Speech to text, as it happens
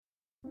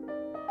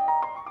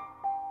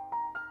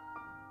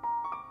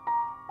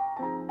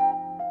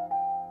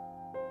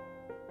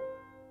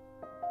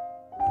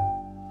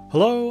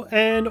Hello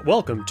and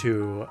welcome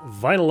to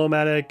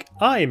Vinyl-O-Matic.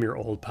 I am your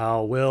old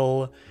pal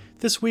Will.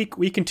 This week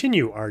we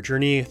continue our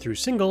journey through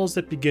singles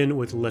that begin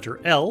with letter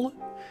L.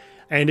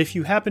 And if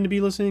you happen to be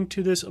listening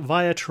to this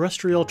via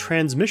terrestrial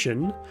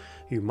transmission,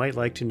 you might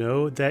like to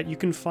know that you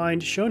can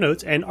find show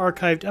notes and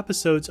archived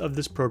episodes of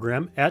this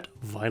program at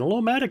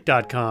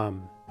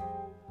vinylomatic.com.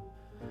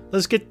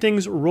 Let's get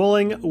things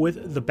rolling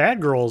with the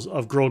bad girls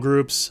of girl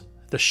groups,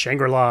 the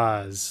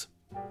Shangri-Las.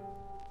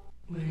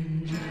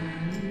 When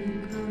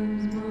Johnny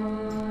comes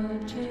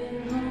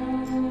marching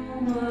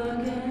home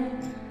again,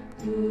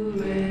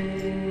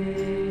 hooray,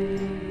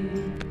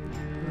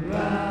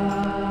 hurrah.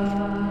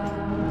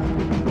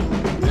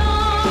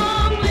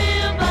 Long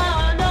live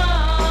our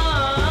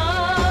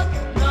love,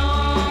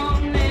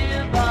 long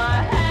live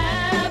our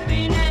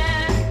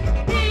happiness.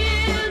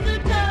 Here's a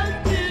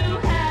toast to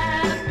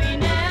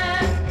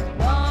happiness,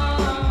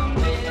 long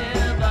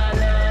live our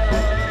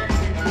love.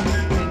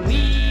 When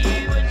we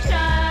were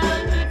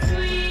childhood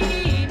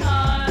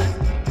sweethearts,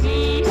 we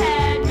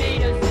had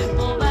made a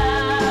simple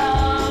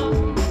vow,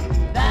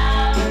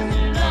 vows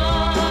to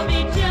love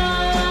each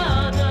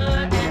other,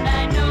 and I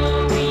know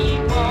we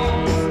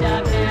won't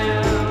stop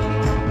now.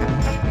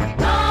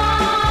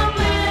 Long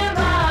live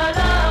our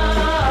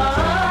love,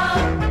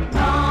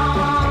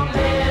 long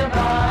live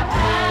our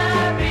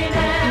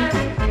happiness.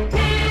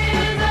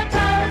 Here's a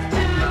toast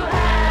to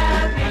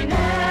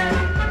happiness,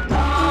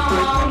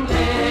 long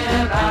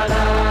live our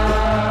love.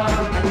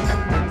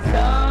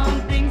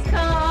 Something's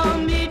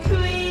come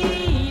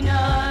between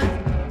us,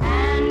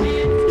 and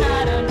it's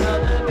not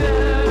another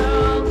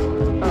girl,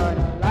 but a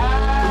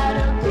lot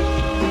of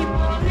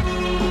people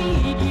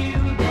need you.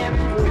 There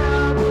is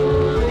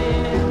trouble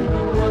in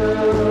the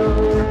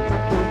world.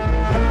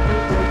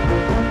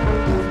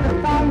 The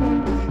fire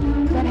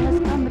that has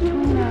come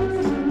between us,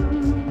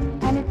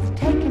 and it's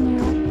taken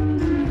you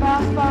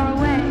far, far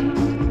away.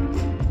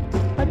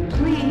 But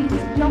please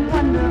don't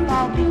wonder if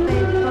I'll be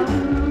faithful.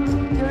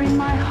 You're in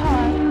my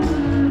heart,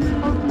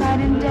 both night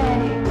and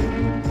day.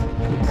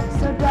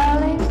 So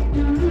darling,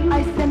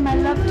 I send my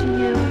love to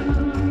you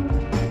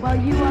while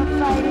you are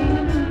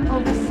fighting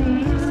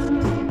overseas.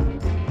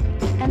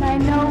 And I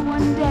know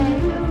one day,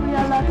 if we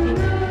are lucky,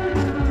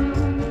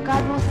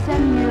 God will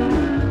send you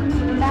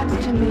back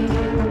to me.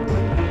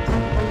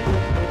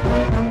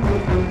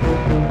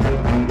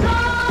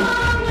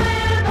 Long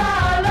live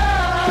our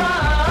love,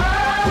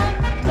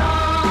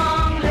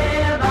 long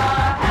live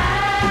our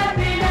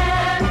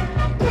happiness.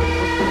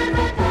 Here's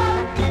a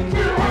toast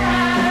to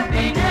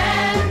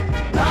happiness,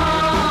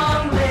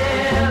 long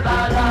live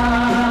our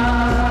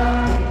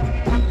love.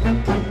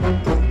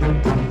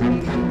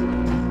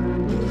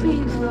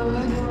 Please,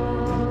 Lord,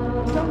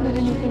 don't let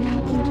anything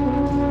happen to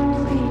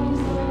me,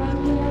 please.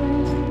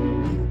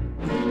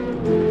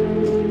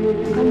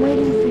 I'm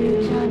waiting for you,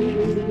 Johnny.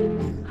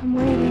 I'm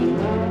waiting.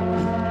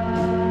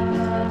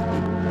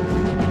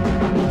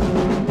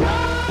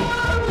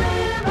 Long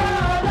live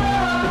our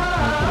love,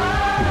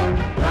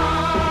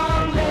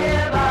 long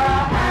live our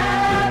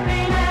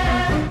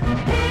happiness.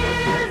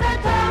 Here's a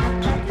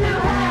toast to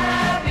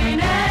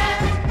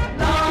happiness,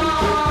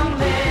 long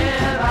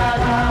live our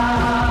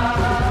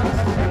love.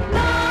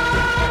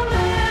 Long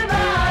live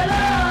our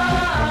love,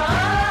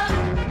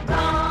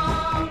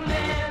 long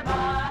live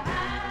our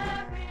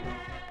happiness.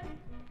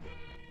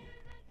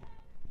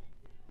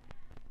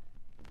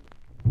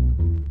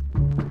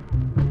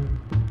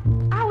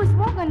 I was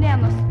walking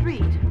down the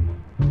street,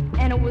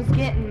 and it was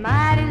getting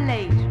mighty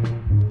late.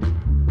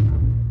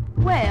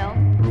 Well,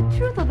 the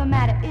truth of the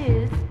matter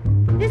is,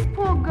 this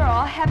poor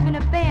girl had been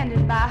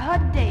abandoned by her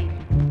date.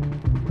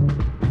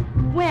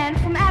 When,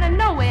 from out of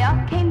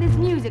nowhere, came this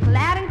music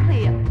loud and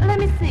clear. Let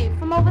me see,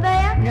 from over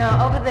there? No,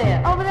 over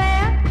there. Over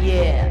there?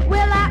 Yeah.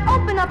 Well, I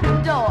opened up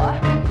the door,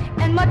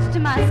 and much to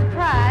my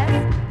surprise,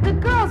 the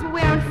girls were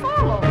wearing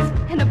formals,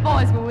 and the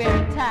boys were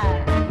wearing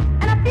ties.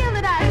 And I feel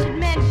that I should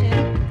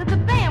mention that the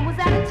band was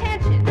out of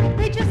tension.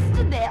 They just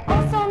stood there,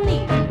 all so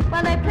neat,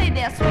 while they played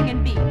their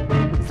swinging beat.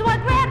 So I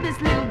grabbed this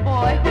little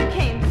boy who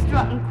came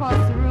strutting across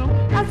the room.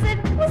 I said,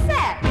 "What's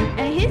that?"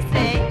 And he'd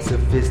say,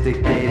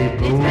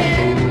 Sophisticated It's boom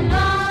been boom.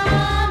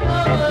 long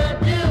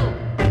overdue.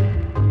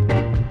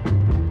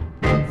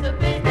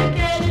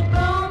 Sophisticated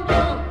boom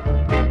boom.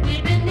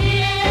 We've been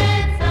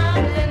needing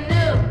something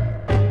new.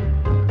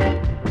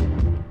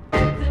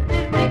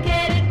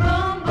 Sophisticated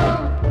boom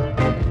boom.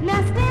 "Now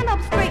stand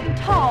up straight and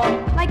tall,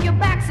 like your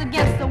back's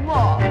against the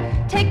wall.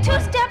 Take 2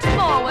 steps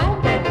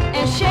forward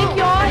and shake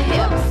your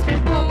hips.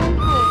 Boom, boom."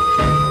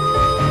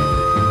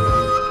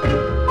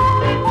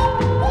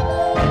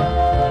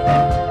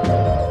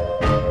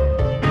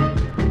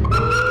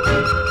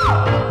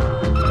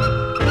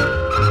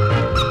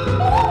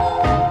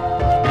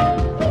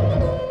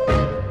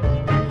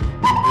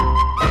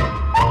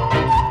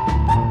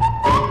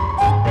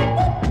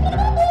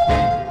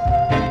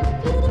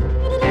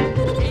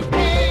 It's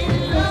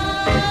been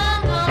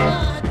long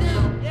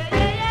overdue.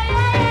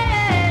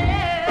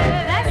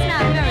 That's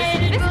not very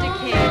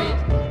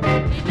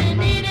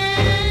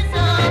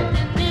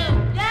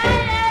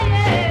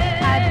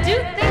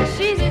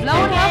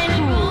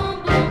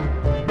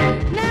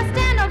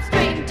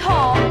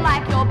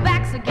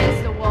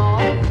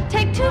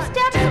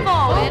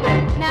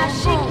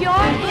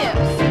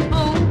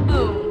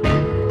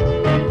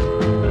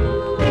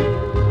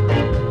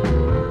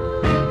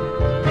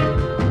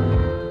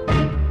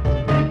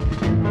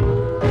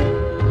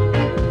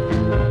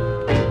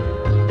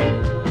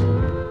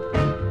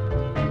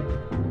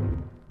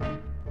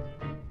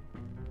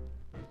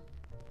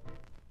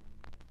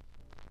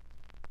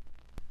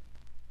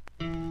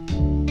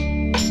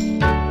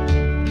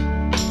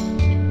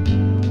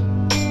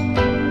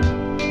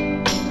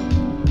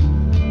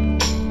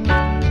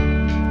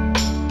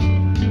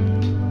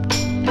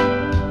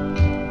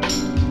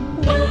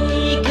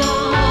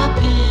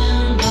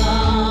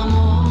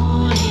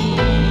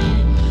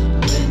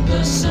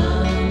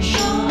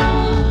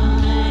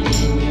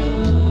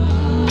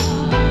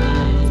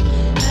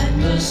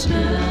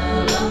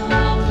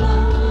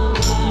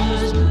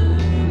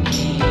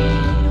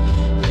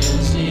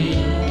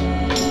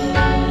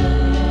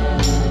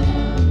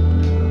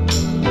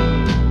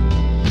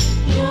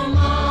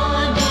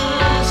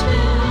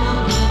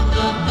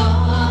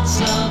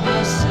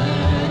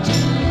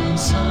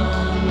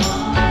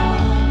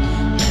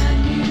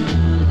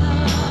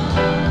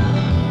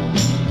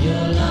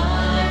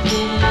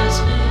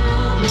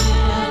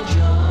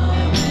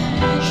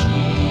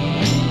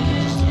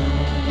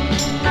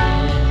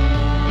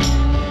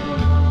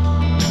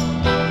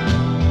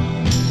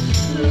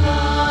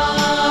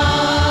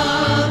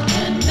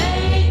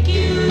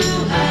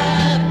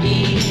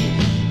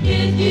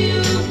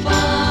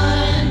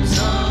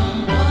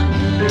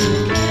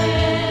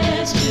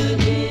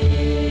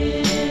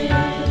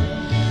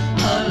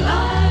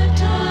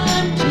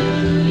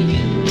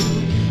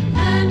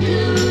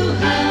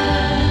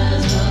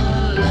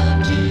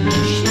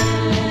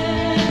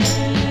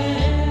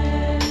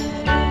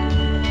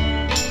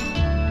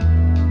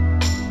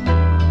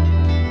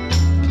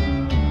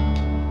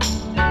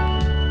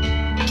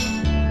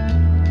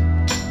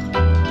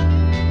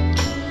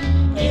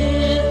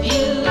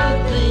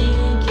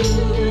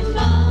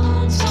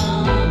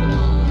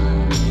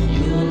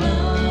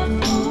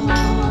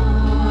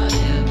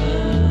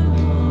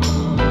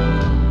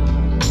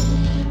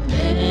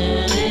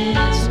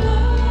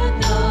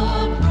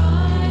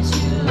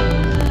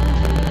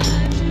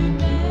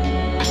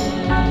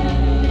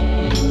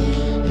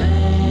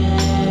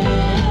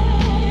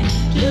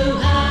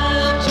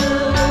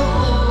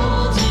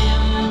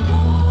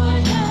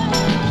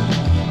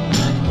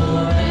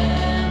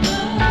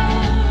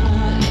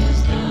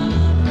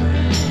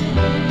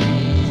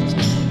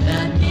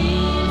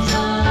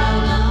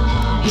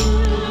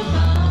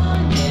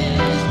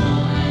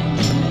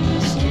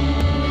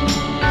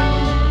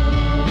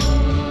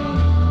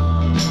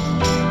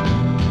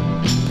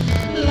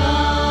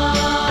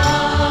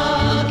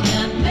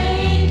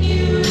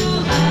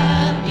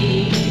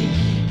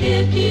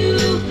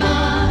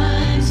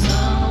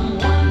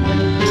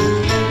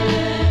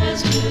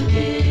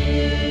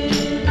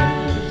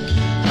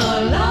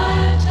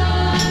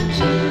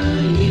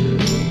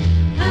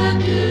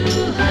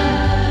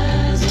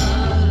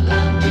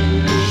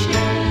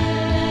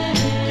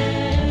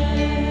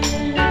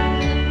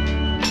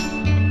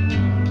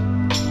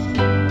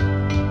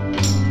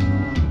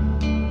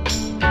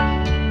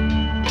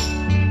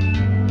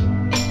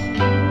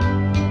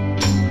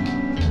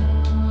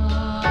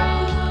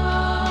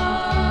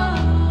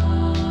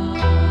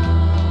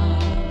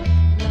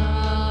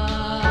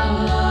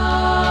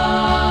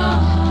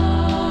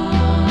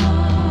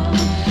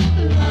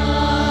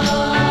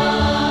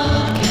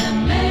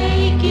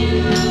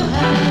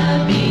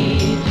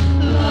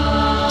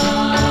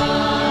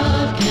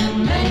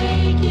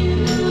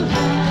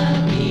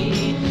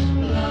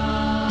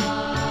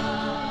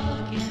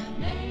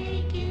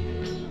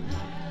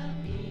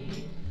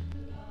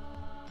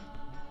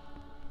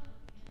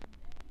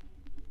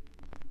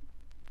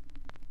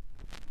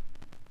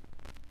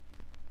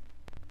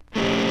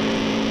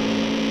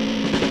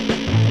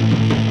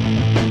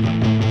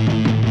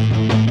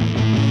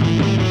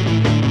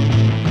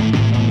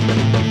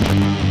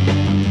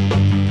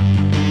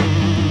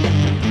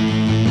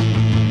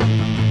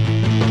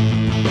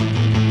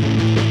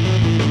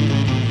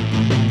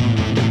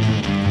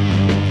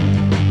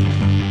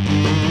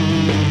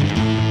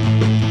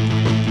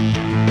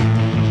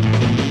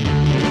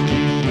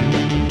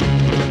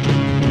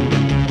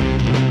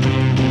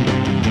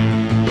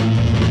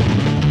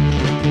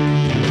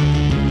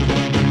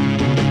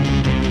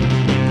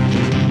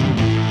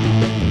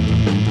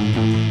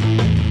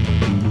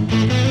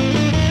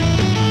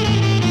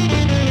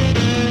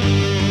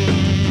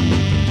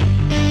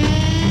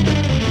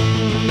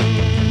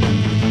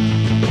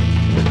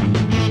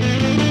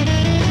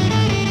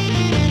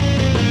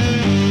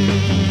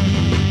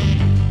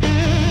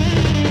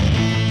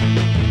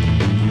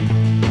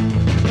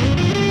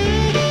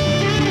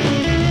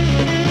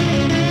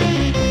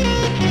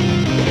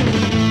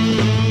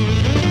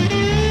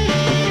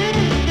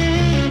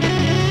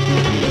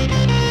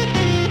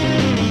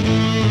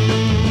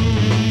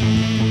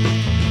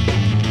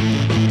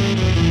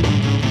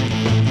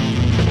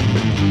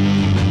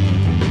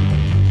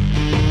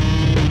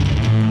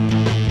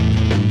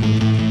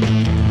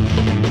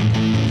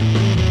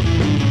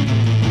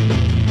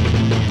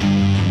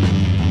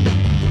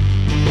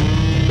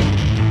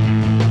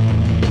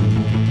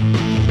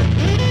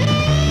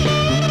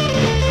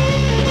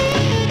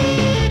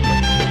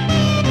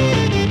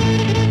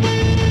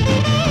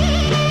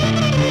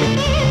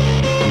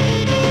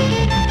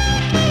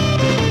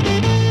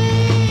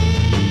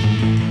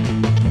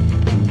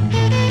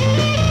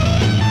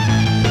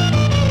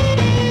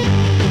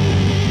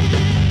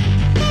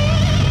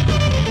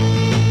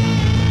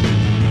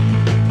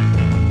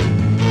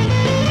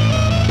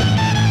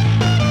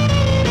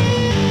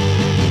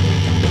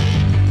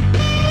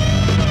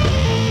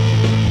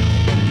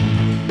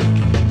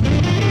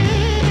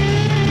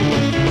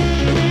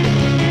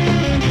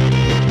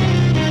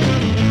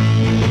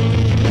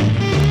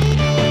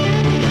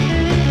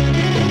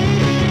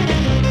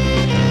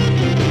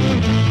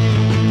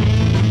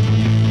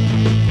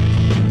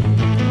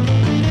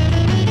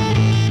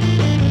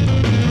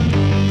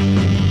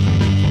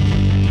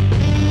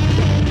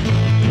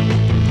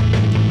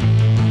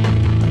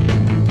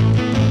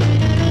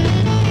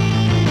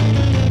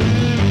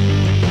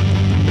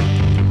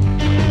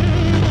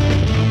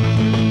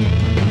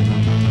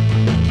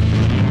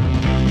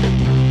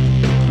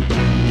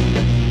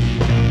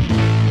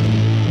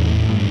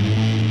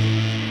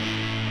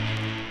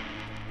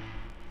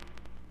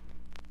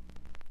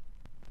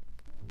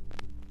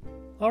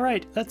All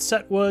right, that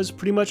set was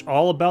pretty much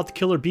all about the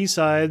killer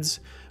B-sides.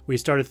 We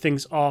started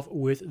things off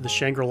with the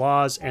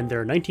Shangri-Las and their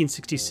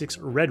 1966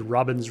 Red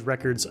Robins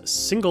Records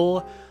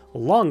single,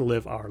 Long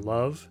Live Our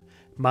Love.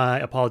 My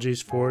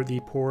apologies for the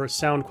poor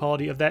sound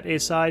quality of that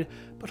A-side,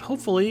 but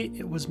hopefully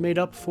it was made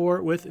up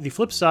for with the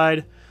flip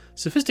side,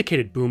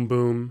 Sophisticated Boom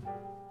Boom.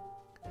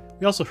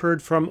 We also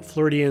heard from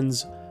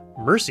Floridians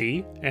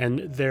Mercy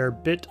and their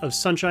bit of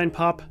sunshine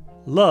pop,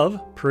 Love,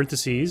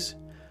 parentheses,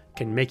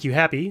 Can Make You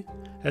Happy,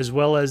 as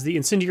well as the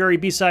incendiary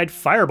B-side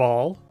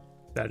Fireball.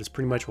 That is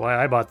pretty much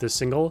why I bought this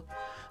single.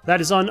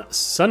 That is on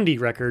Sunday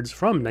Records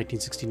from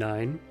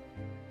 1969.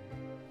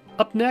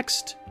 Up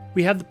next,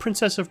 we have the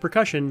Princess of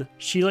Percussion,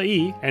 Sheila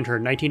E., and her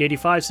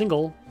 1985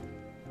 single,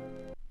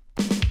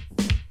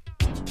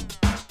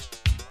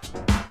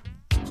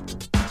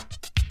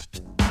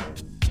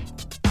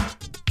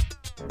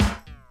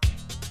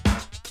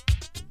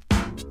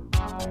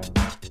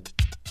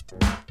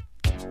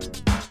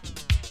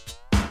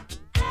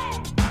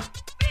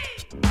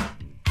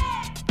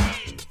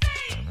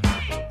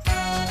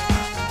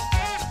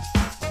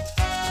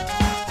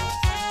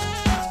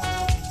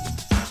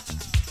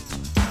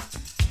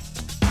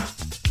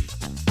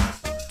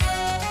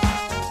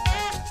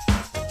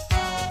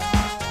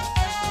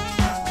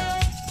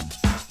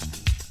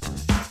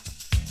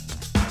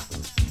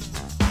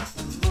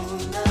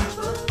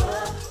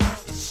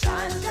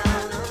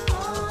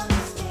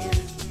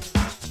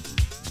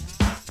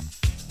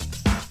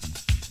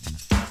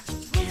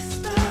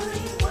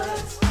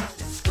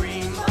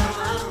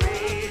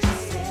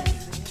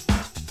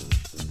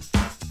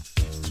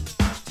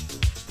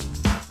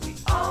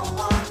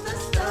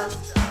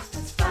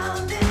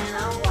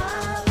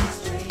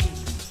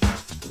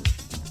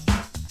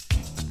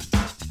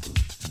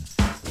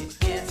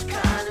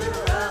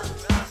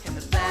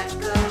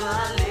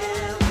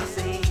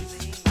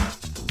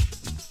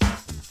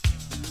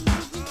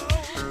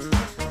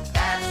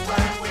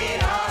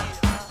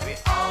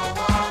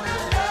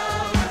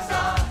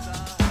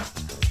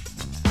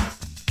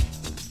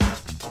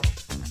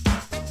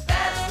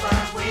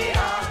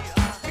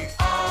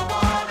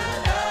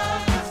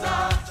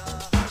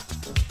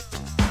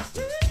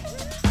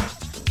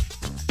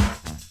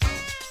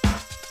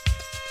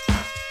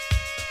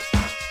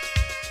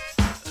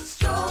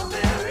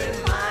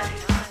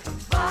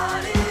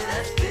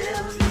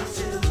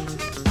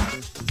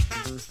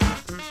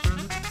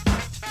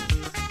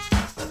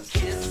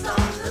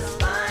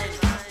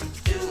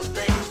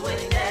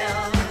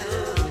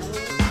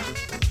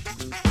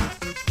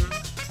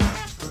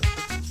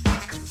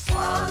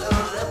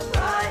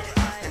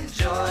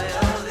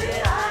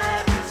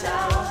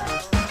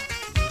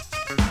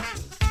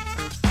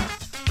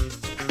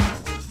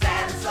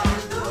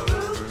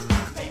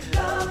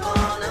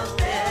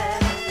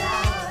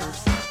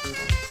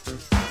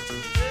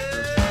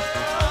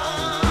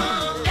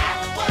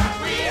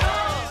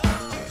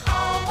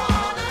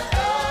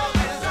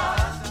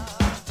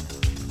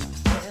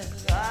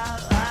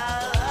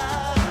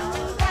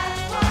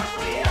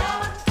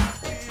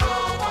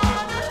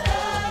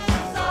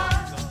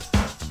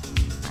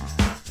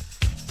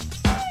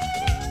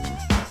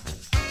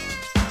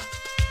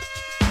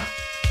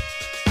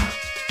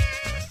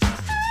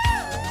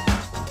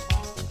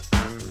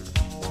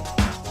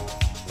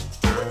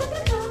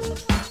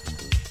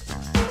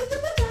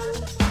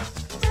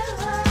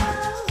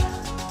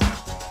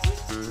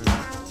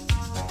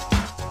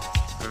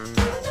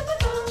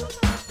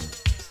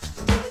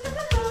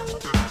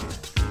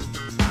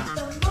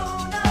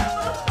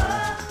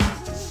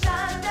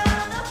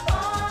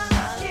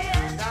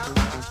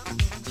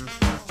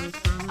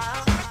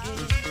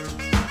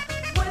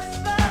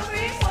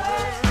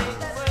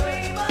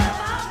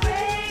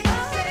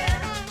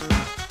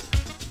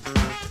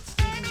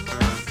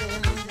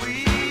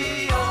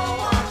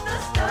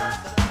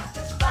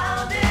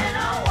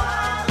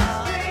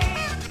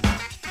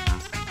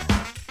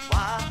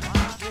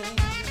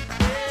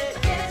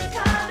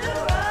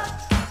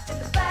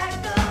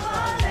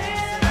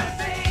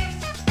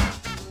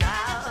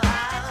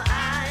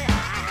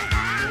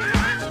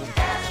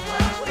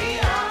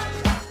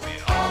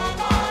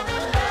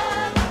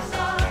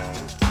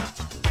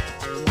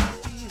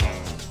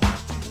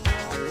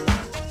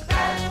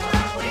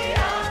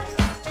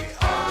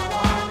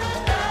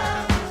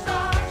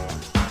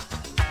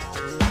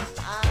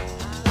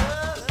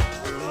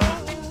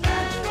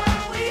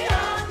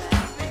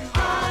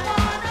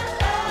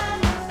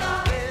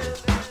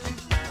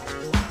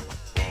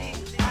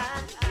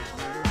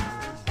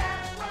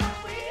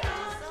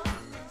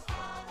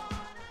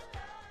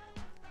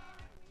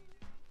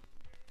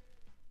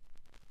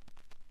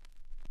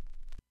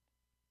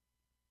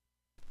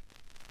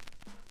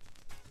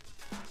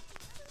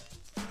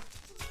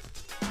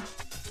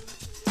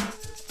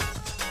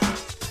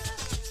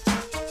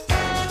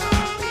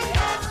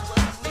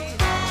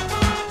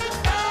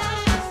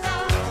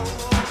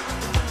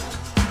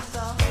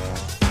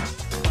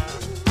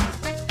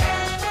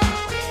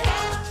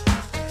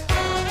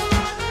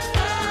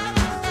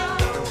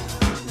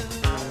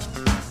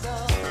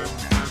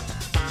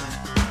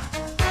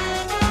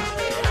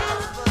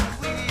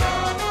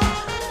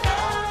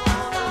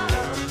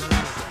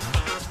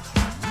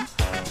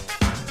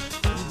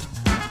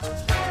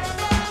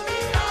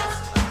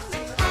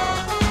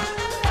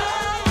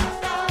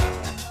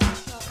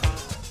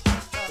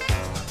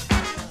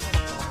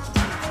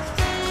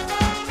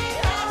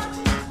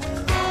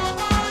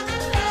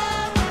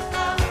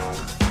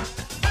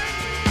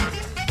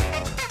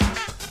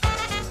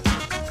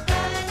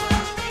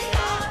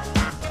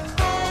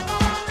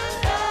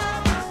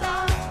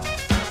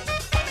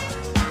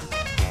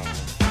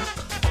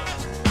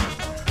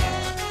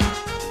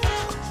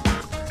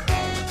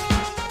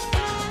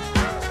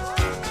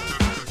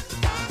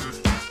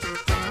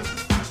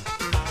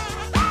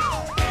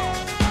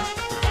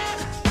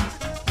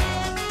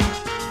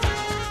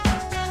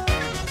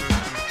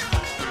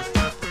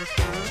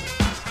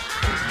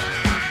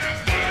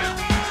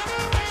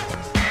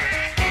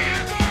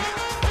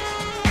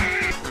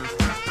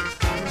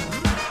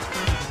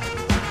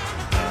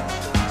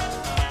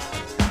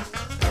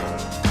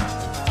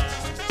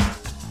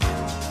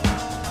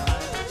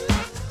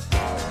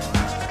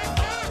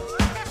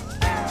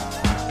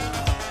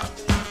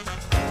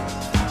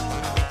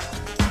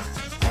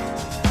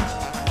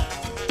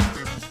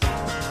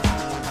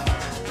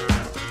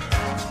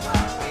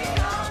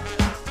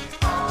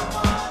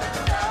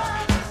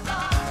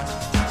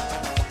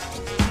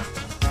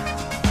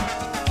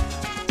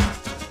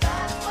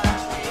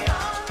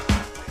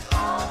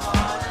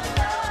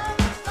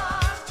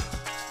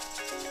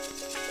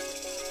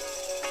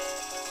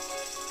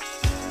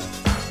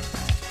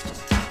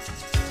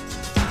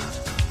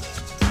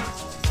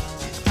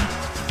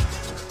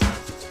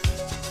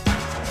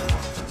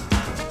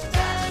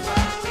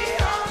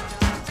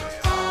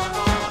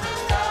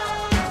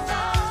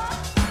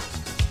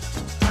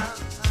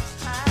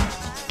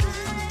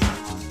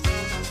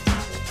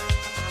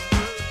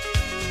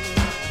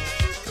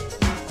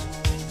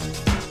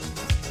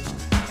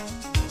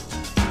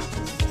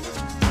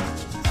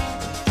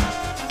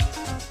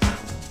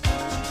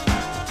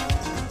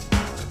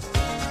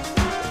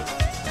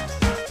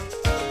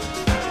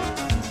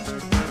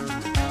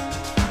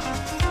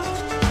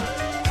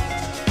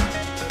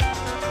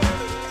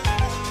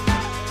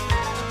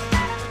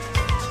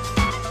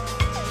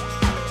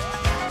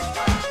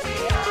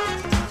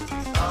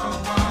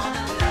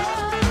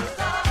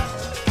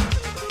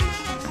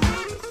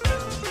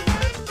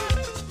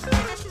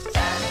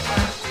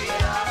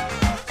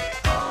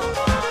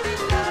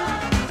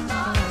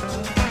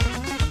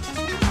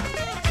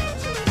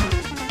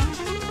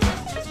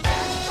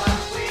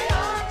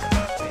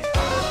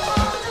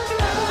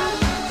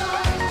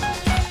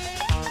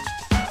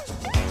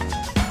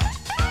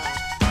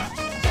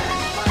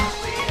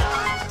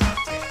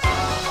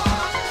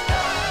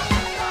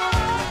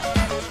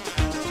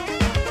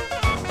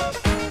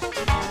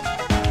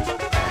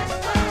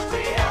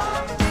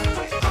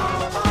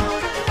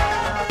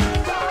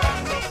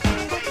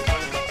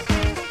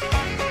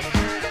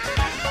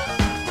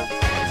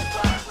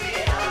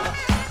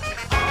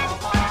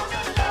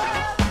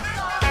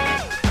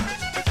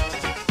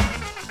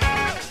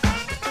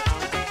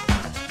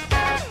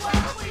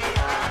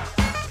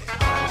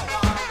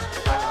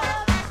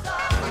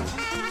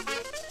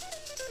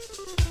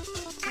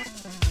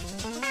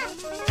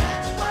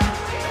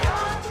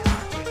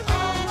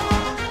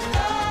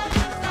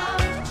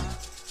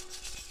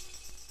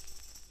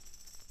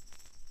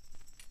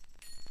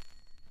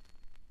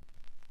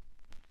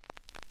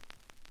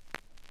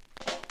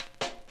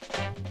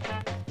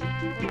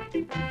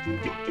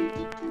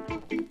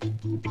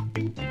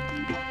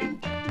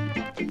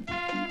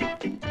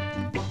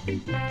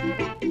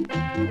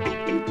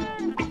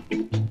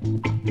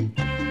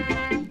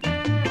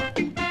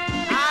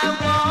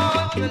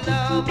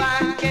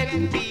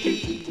 can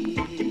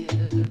feel.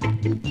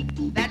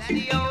 That's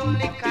the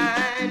only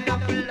kind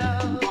of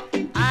love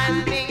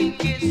I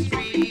think is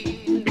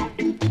real.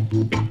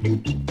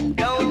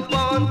 Don't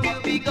want to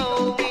be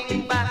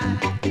going by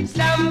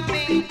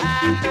something I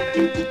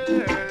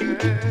heard.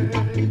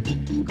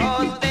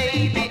 'Cause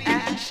baby,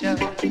 action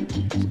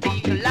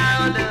speak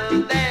louder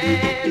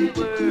than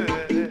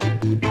words.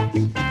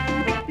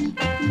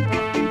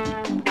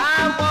 I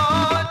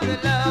want the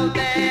love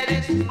that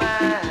is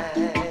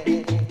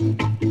mine.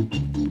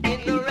 In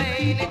the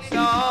rain, it's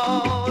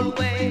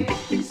always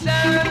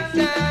sunshine.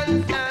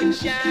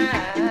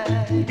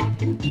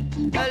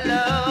 A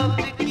love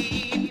to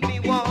keep me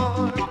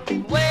warm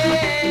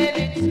when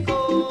it's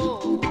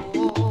cold.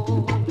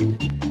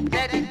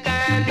 That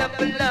kind of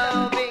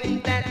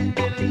loving that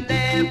will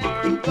never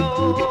go.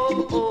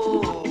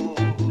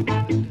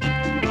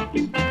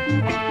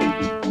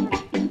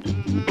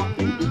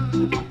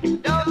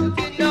 Don't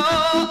you know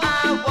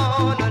I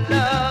wanna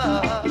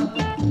love?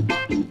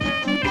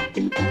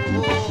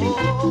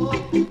 Oh,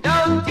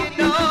 don't you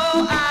know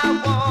I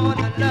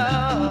wanna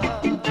love?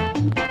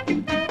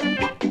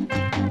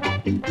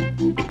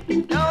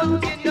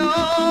 Don't you know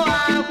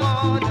I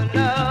wanna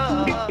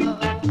love?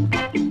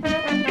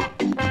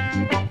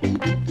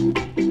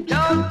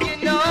 Don't you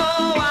know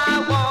I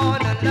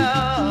wanna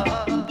love?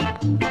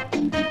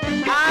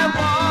 I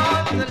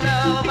want the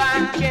love I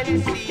can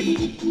see.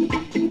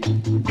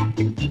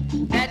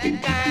 That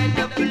kind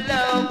of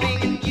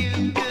loving you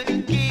could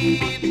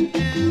give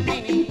to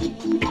me.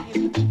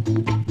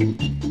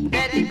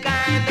 That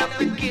kind of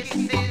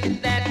kisses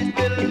that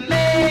will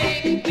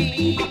make me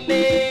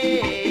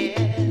melt.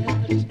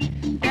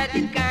 That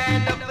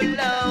kind of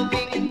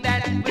loving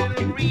that will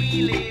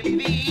really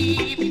be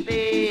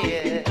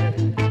felt.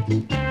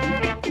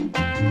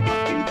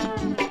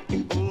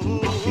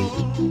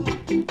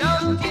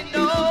 Don't you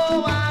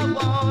know I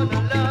wanna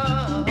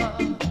love?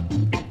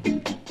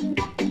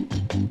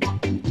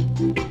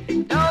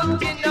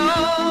 Don't you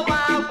know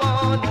I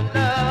wanna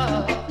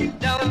love?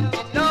 Don't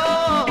you know,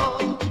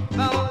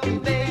 oh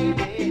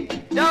baby?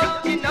 Don't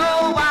you know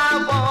I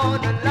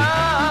wanna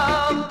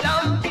love?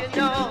 Don't you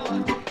know?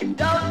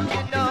 Don't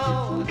you know?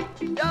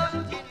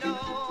 Don't you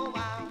know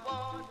I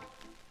wanna?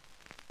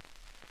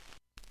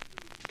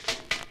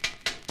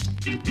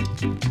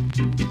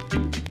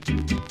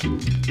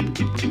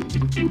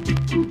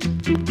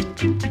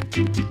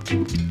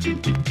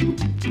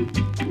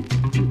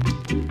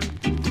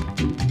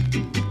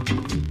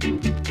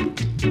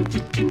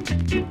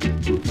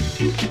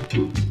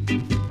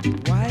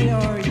 Why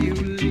are you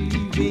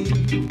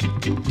leaving?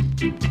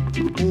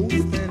 Oh,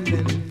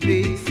 standing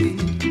facing.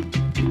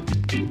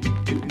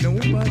 If no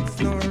buts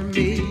nor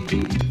maybe,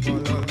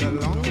 follow the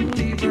long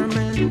lever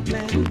man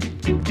plan.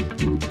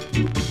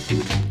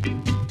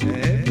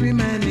 Every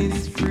man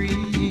is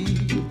free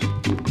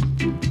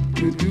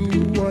to do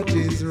what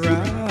is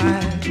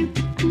right.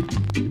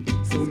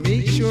 So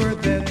make sure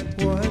that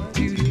what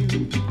you do,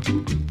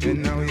 and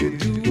now you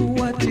do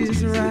what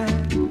is right.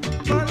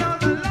 Follow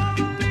the long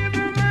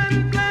lever man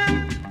plan.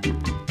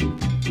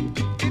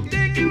 It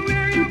take you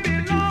where you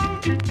belong.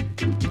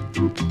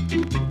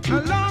 A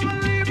long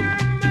lever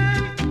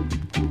man,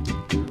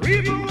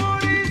 reap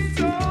what is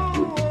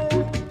sown.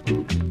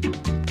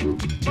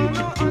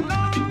 Follow a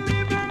long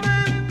lever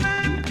man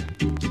plan.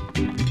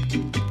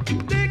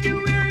 Take you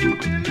where you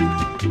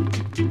belong.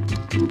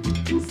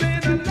 Say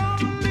the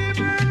long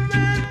lever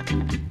man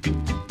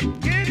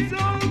gets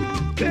all the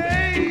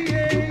pay.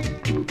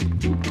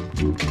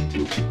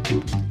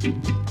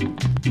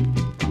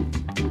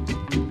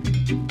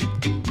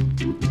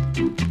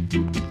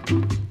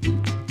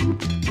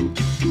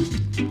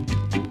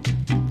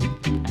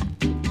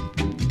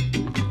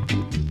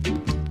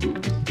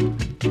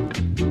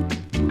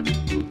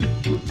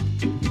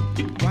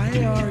 Why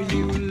are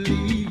you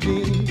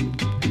leaving?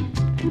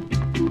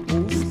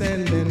 Oh,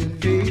 standing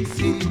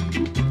facing.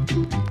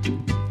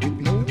 With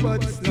no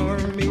buts nor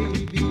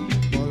maybe,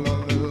 follow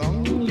the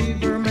long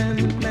lever man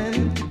plan.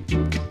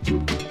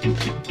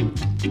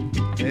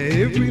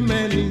 Every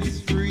man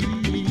is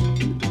free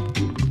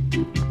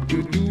to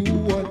do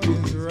what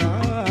is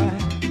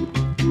right.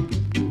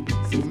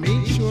 So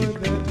make sure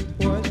that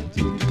what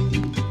you do,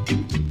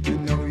 and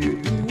know you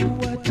do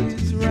what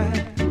is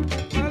right.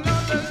 Follow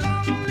the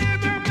long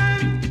lever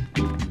man.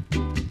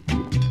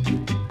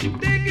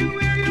 Take you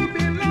where you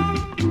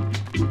belong.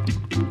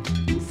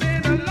 Say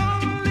the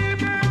long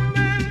lever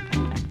man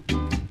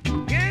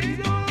gets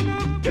all the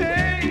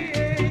pay.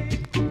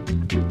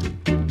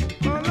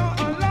 Follow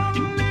a long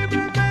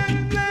lever man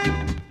plan.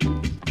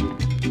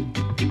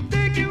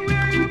 Take you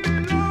where you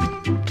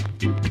belong.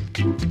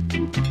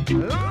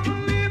 Long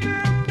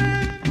lever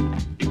man,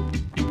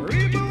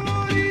 reap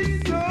what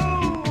is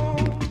sown.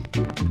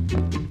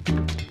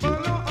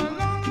 Follow a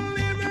long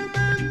lever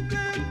man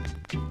plan.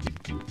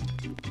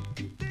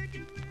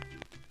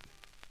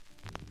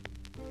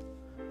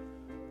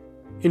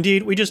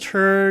 Indeed, we just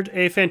heard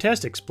a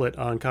fantastic split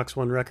on Cox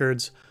One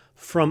Records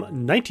from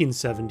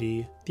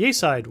 1970. The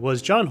A-side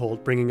was John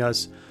Holt bringing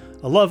us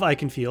A Love I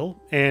Can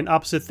Feel, and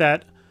opposite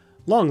that,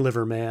 Long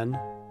Liver Man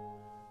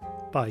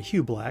by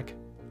Hugh Black.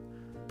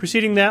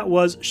 Preceding that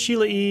was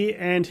Sheila E.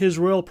 and his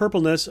Royal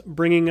Purpleness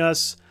bringing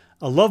us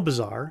A Love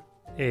Bazaar,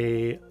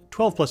 a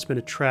 12-plus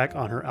minute track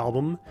on her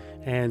album,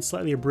 and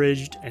slightly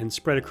abridged and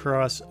spread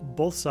across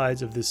both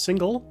sides of this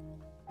single.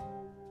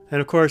 And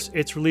of course,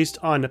 it's released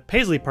on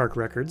Paisley Park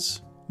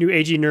Records. New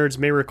agey nerds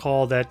may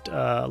recall that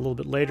a little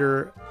bit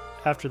later,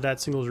 after that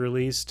single was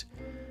released,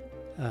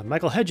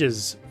 Michael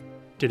Hedges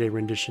did a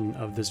rendition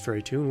of this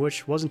very tune,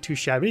 which wasn't too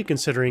shabby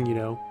considering,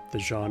 the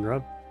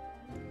genre.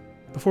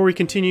 Before we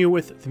continue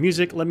with the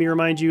music, let me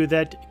remind you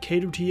that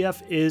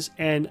KWTF is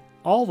an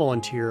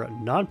all-volunteer,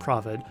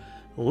 non-profit,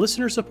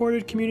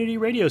 listener-supported community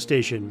radio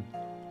station.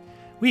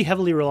 We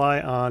heavily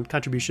rely on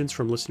contributions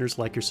from listeners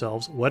like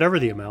yourselves, whatever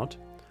the amount.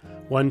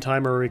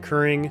 One-time or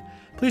recurring,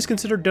 please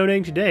consider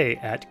donating today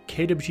at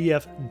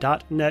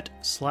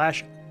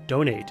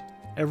kwtf.net/donate.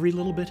 Every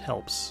little bit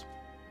helps.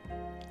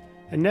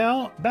 And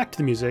now, back to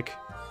the music.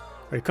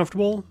 Are you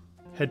comfortable?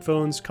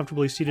 Headphones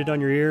comfortably seated on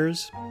your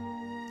ears?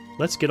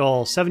 Let's get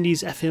all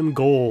 70s FM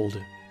gold.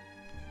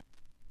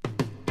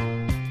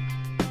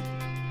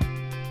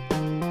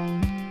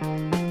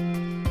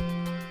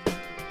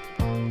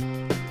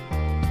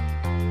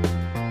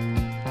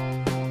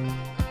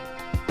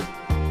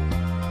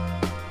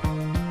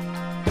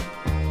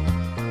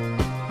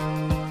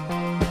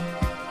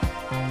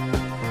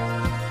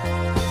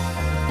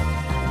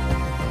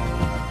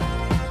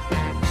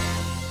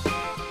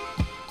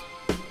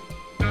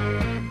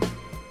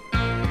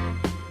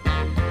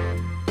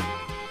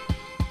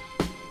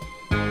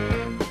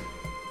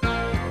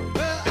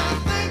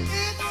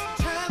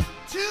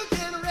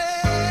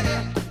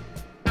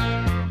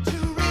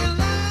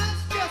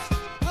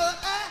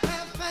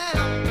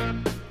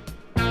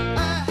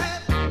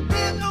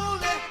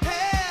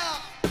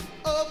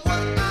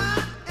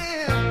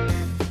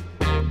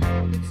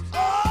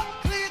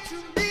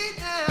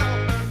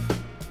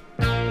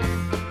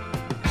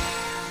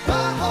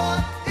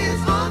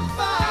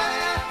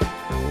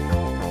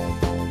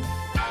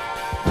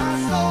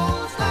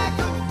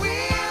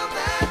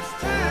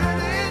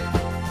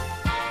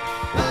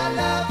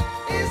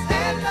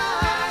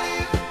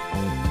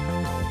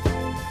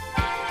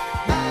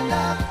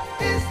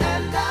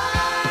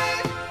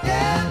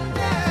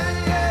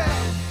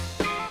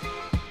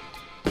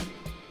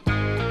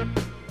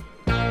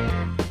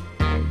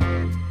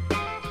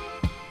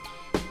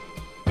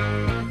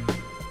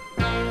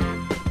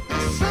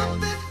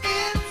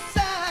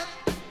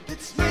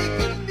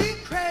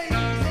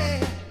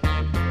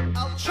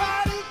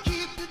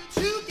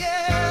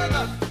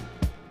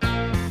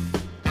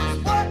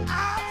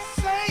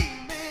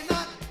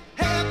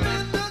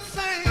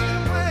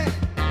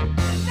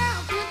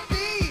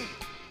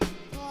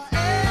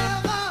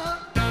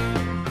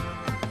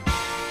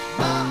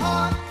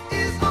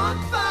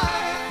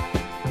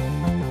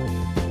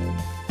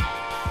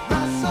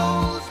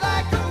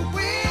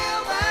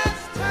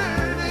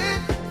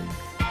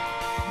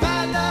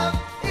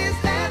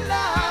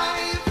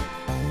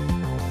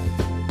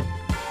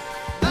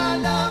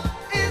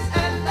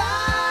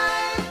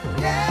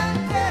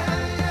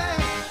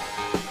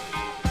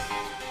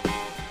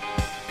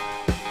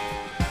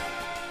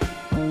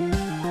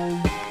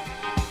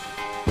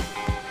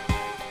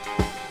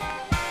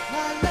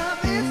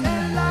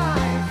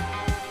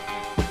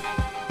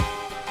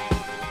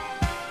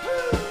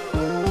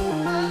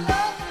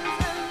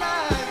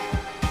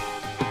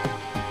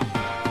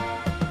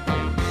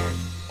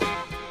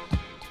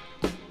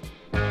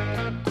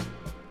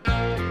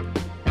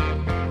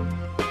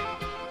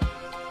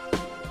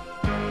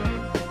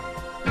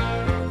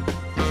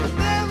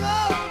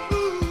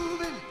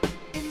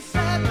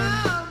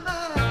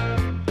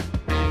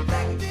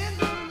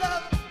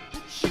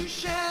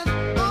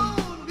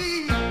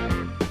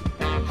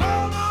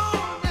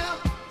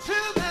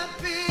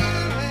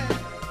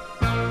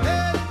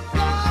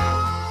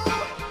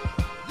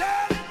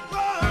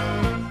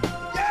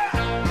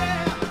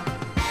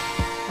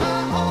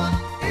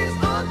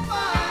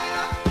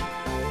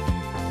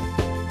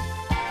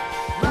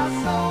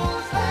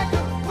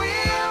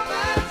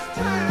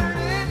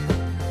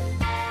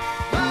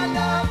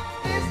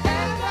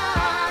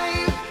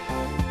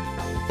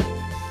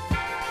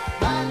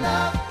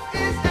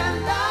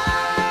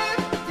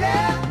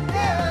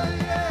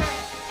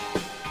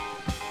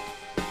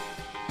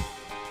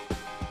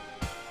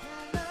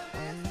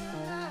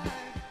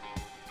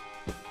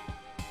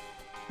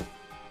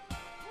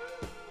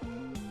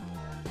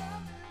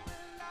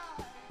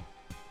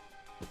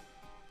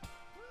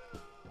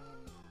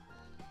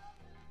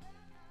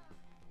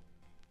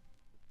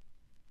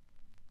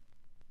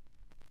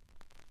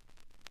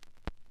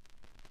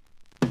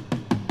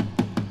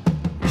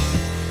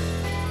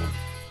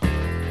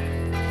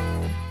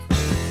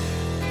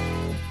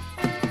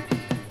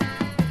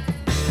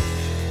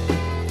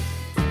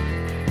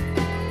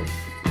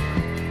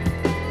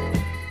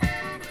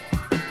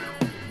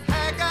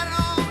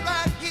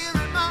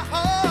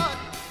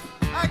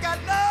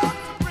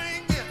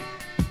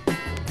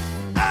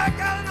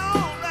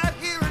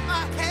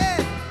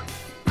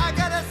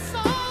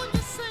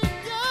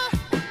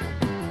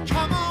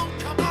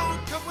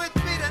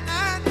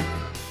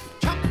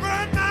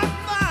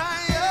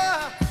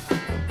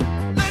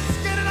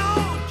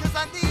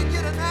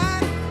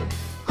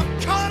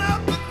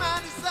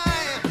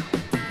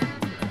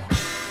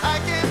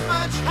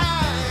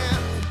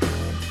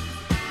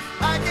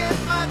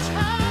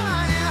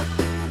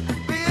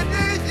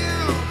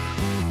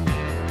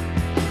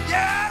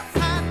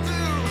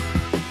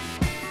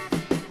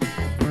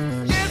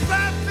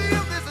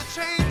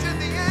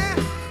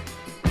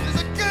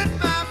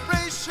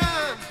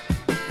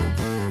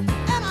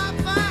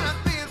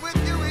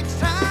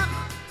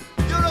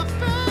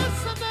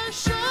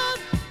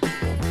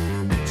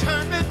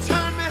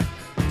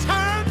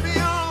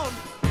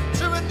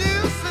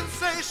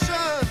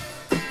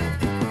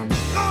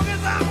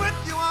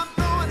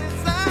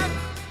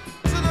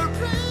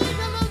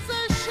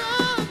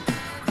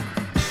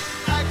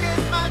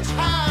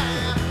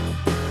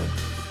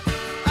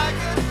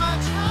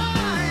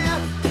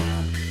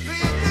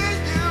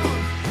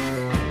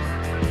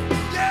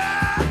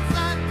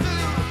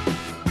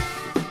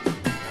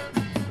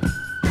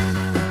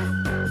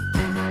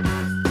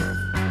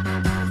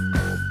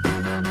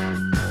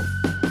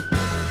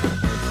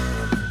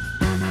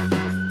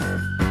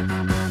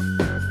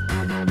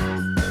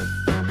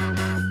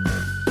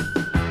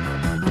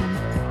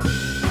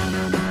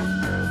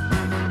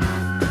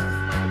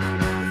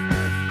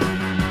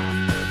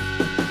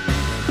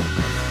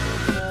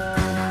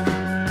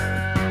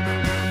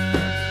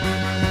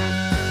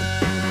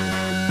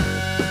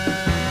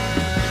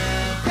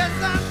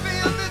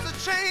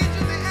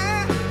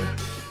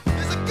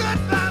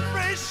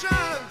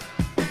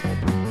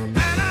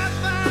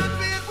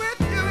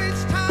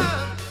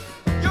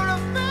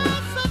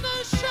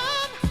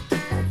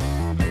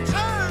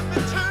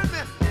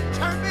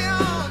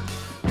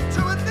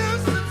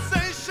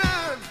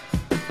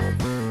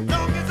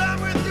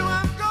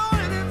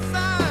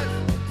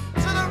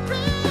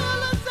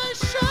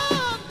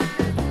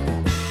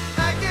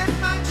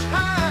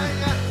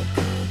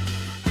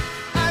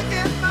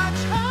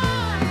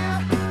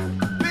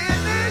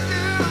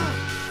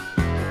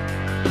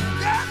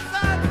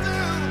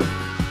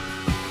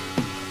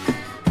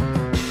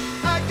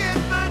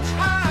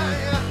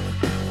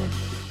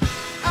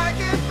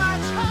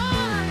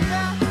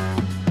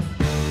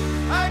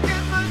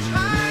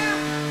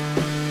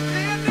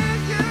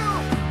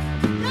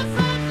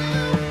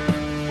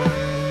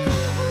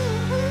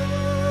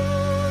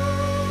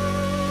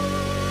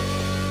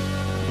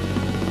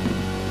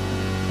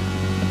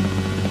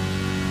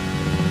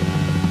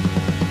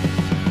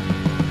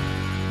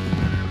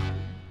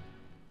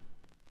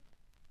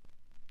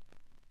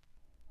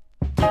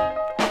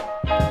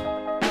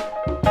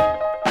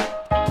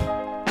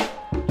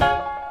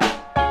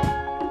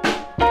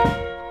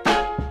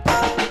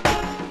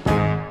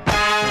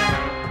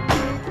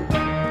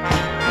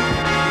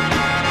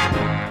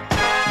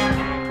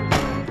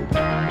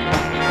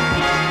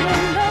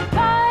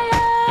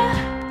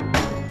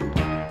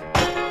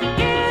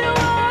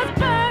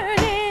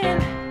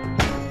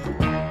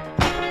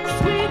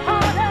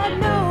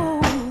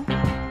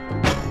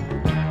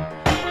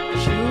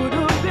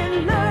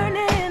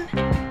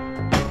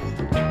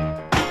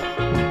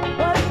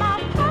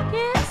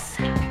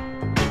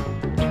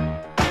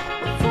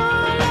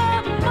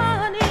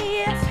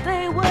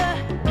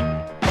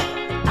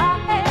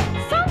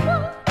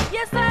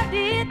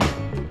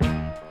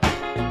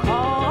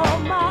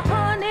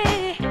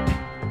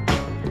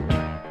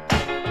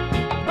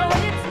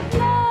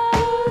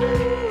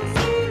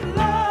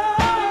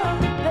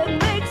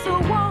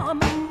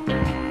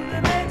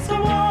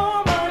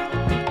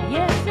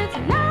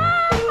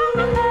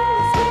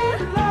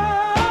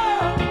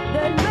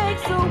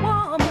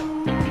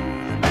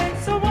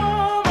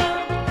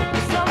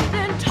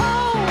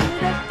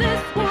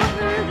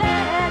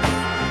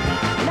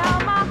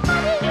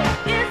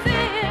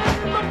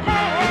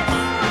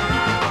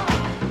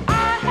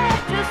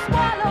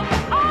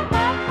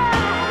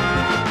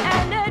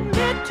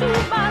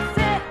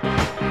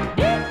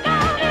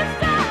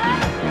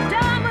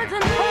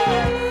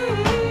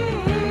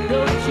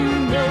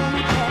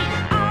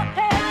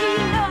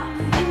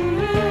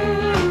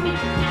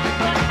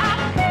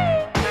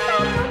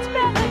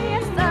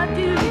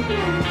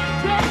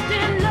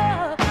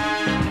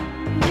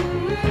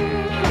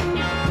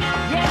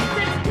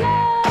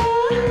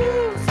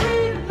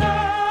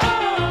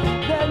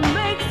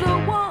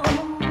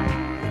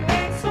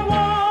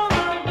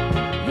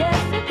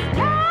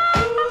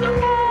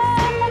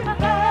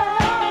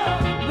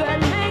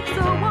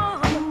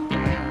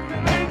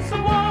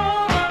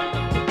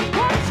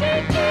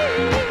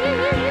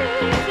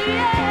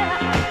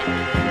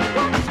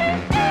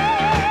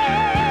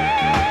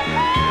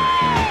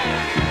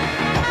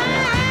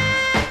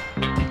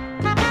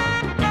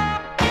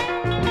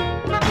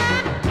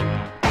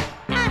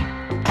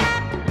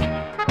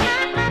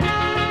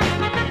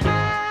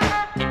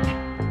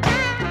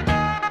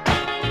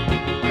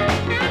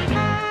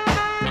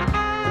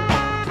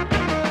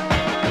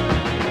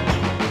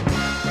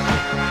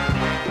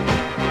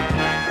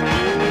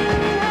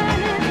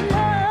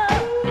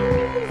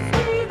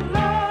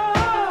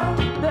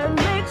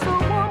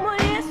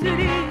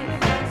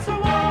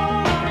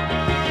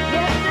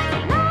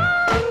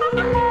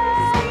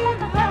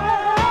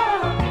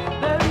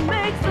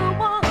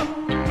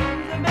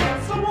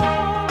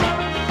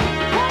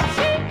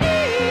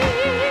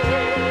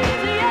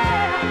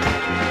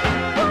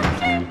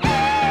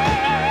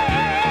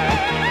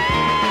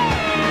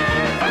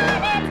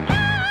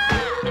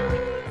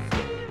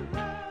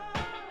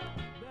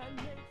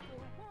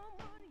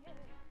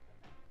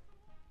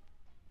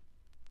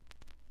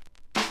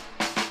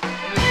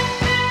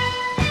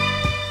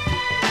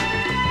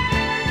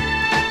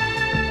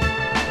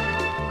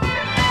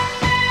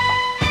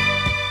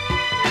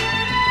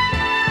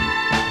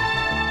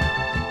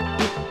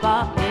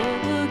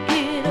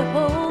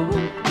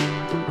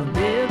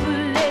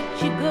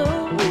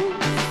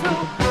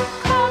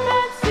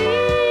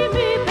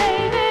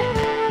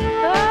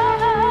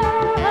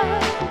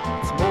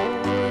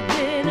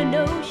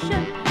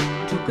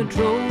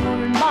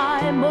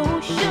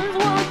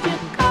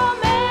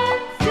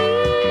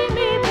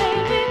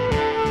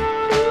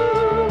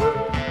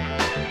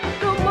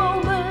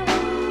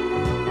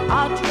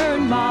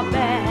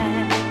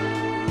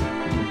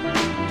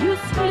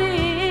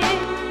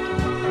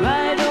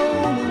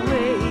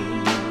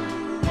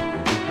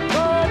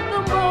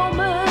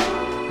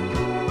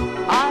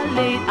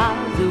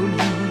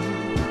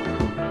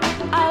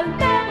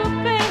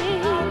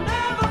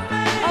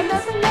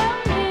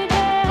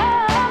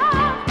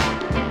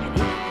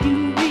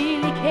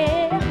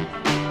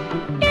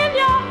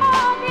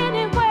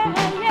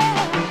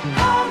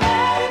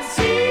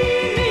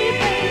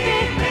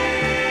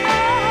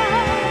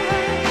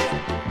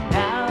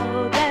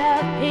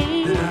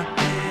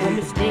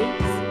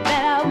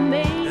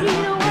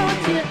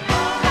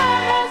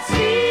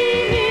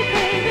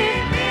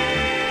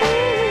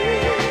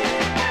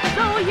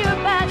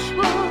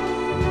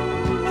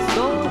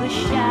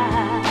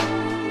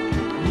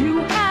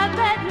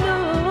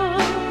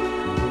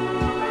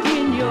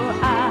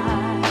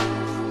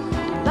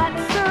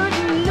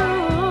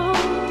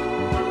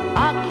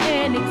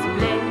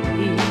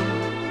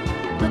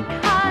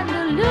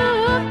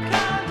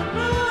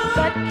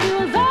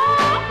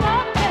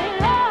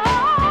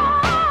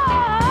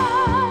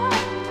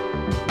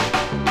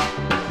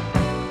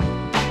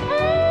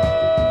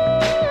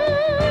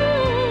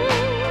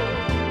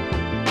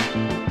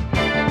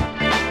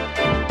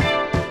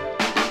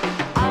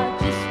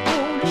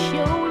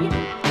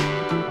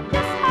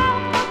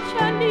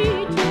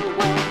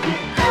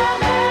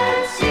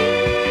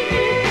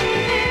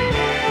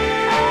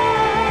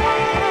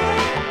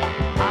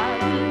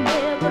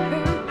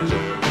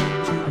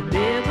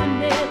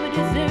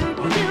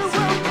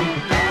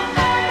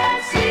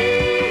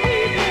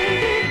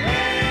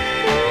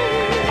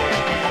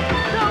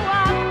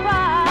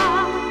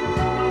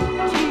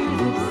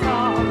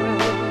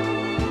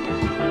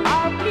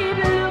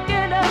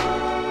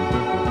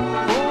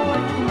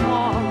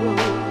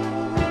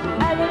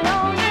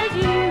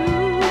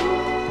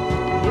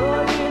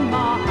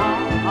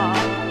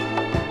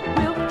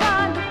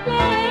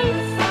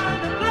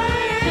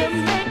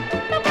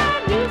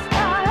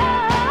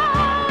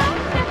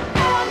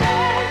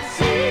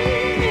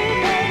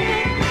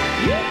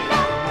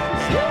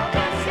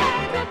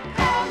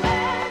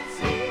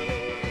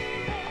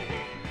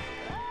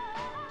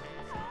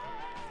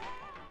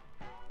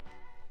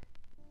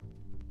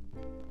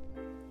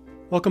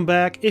 Welcome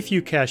back. If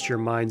you cast your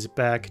minds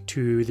back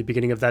to the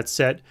beginning of that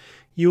set,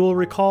 you will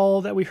recall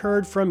that we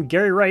heard from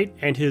Gary Wright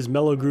and his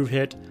mellow groove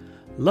hit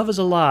Love is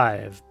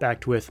Alive,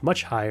 backed with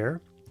Much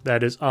Higher,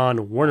 that is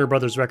on Warner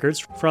Brothers Records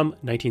from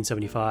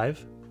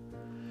 1975.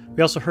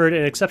 We also heard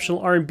an exceptional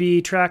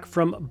R&B track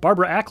from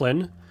Barbara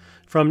Acklin.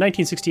 From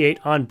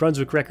 1968 on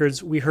Brunswick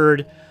Records, we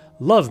heard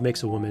Love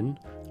Makes a Woman,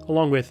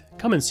 along with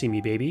Come and See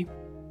Me Baby.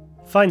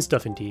 Fine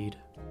stuff indeed.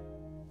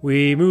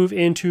 We move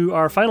into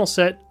our final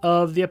set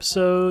of the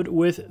episode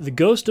with The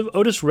Ghost of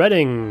Otis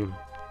Redding.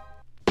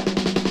 I'm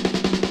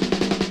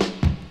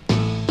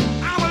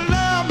a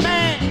love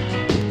man.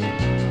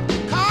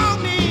 Call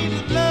me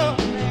the love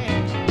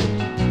man.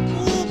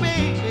 Ooh,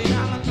 baby,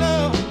 I'm a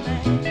love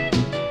man.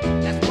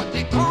 That's what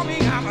they call me.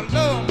 I'm a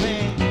love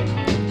man.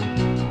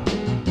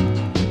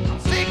 I'm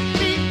 6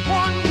 feet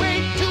 1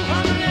 weight,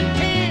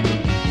 210.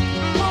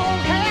 Long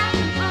hair,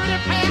 pretty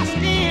past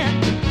skin.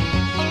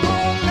 A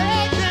long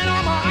legs and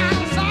I'm a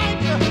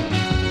outsider.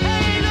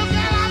 Hey, look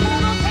at I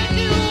wanna take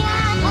you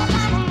out 'cause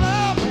I'm a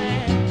love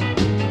man.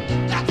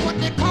 That's what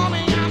they call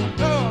me. I'm a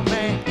love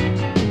man.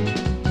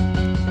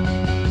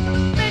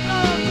 Make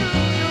love to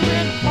you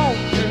in the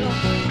morning.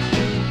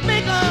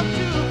 Make love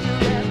to you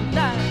at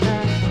night.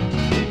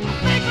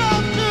 Make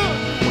love to you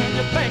when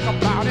you think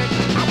about it.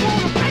 I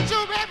wanna make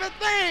sure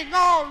everything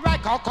all right.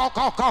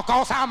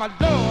 Cause I'm a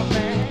love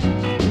man.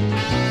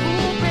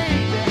 Ooh,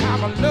 baby,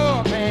 I'm a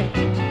love man.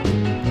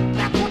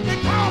 That's what they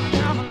call me.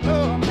 I'm a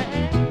love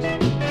man.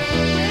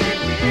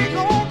 Big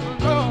old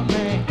love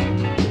man.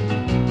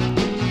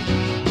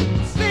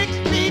 6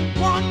 feet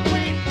 1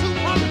 weight,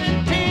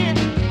 210.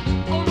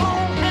 A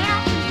long hair,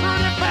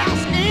 pretty fair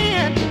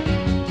skin.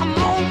 I'm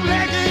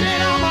long-legged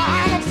and I'm a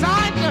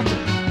outsider.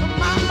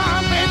 My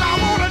baby, I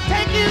wanna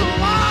take you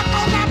out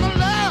 'cause I'm a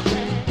love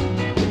man.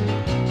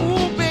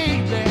 Ooh,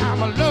 baby,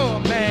 I'm a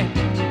love man.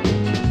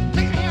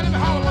 Take your hand, let me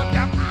holler one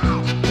time. Ow.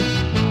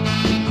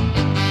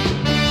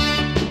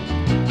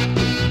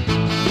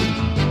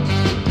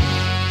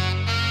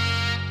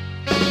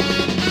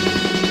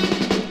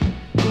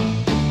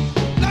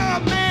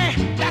 Love man,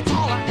 that's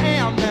all I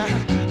am now.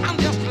 I'm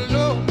just a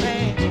love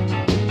man.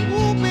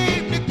 Ooh,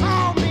 baby,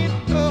 call me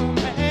the love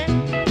man.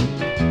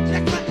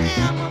 Yes, I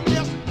am. I'm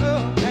just a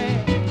love man.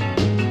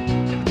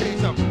 Let me tell you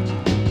something.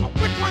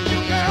 Which one of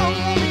you girls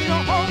want me to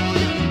hold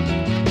you?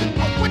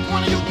 Which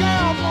one of you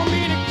girls want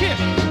me to kiss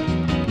you?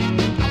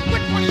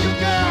 Which one of you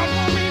girls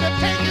want me to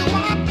take you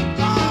out?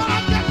 Lord, I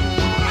just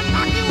wanna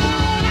knock you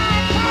all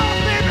out. Oh,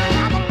 baby,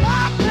 I'm a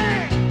love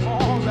man.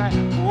 All right.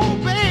 Ooh,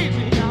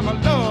 baby, I'm a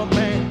love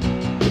man.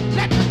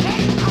 Let me tell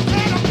you, I'm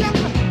just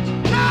a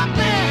love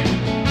man.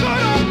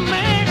 Good old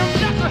man, I'm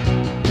just a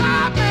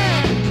love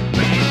man.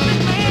 Baby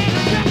man,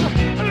 I'm just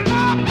a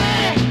love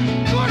man.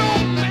 Good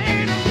old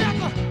man, I'm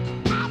just a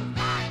love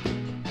man.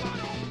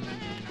 Good old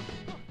man.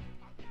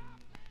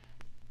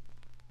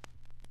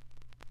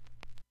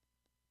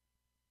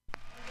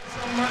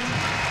 So much.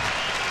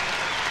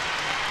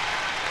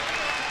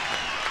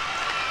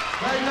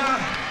 Right now.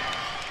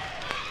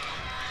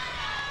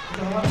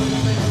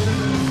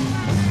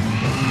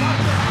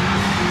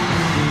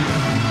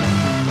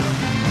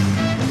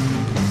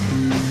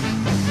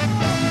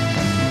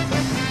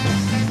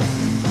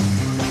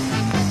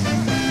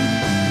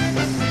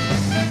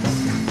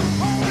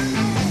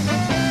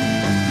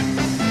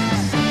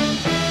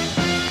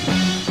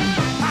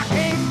 I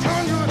can't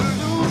turn you to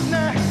lose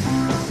now.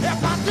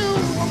 If I do,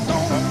 I'm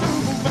gonna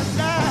lose my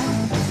life.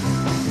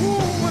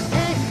 Ooh, I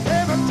can't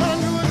ever turn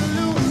you to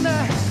lose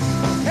now.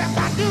 If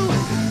I do,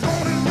 I'm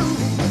gonna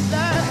lose my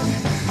life.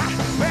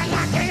 Well,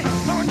 I can't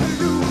turn you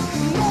loose.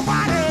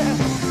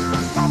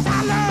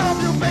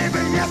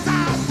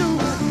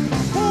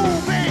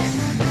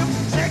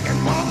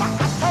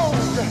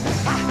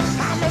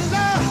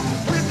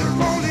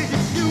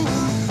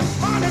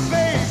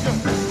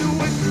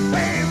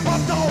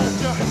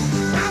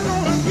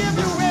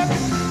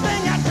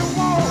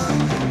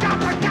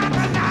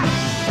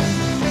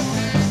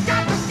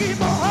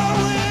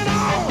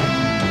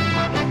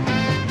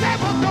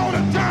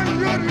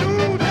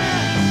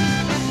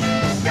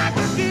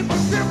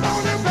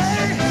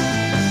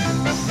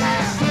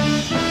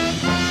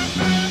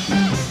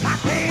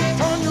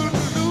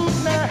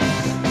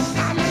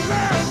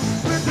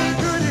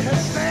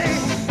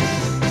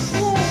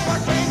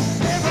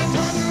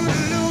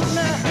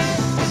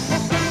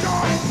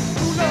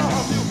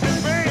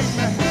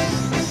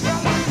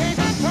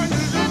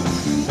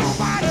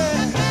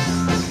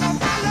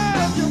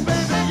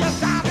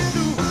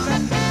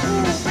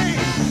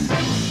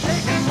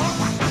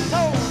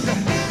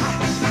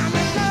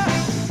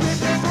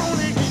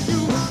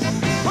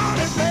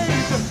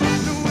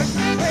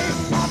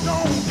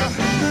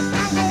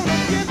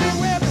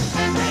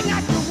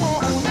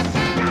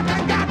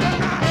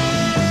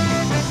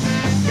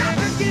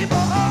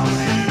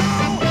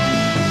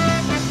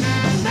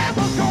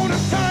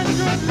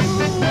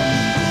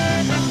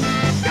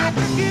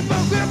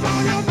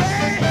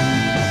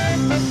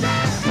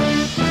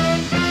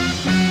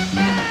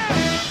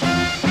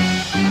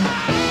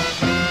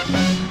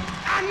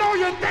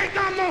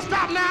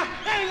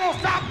 don't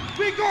stop.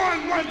 We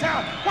going one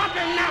time. Watch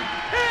it now.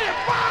 Hit it,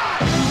 fire!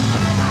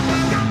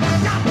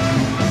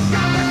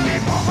 Got to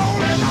keep on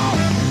holding on.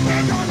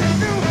 Ain't gonna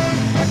do.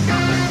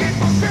 Got to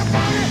keep on grip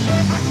on it. I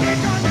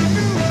ain't gonna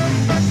do.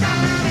 Got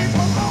to keep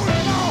on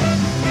holding on.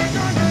 Ain't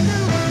gonna do.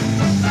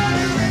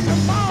 Early in the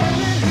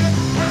morning,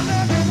 I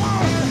love you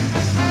all.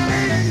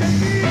 Late in the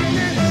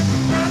evening,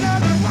 I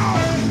love you all.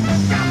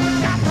 Got to,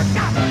 got to,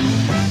 got to,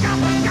 got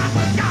to, got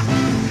to, got to,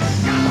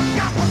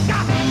 got to,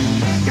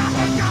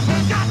 got to, got to,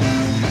 got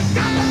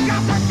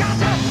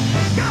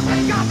to,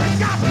 got to,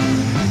 got to,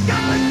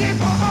 got to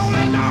keep on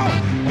holding on.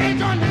 Ain't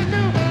gonna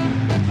do.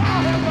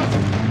 I'll help us.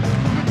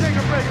 We'll take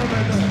a break on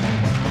that.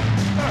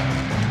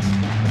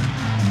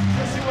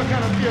 Let's see what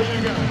kind of feel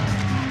you got.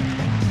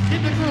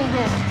 Keep the groove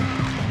going.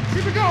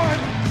 Keep it going.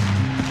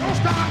 Don't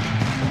stop.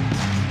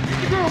 Keep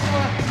the groove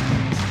going.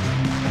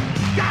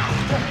 Got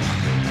to,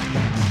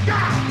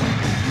 got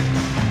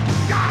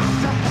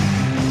to,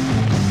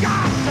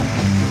 got to,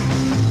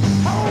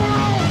 hold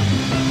on.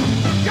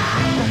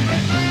 Got to,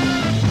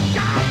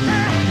 got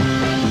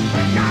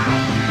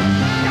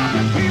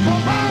to keep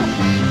on rolling.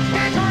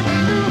 Ain't gonna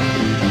do.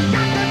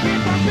 Got to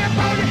keep on grip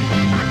on it.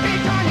 I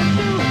ain't gonna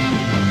do.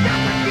 Got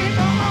to keep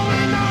on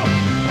holding on.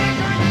 Ain't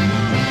gonna do.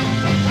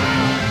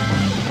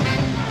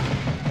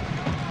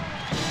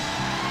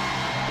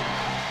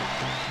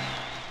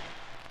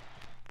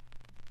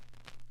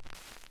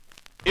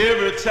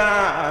 Every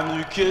time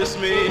you kiss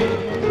me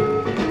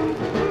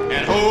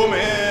and hold me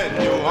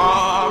in your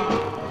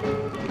arm,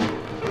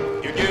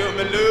 you give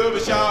me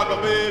love shock,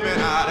 oh baby,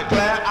 and I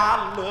declare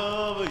I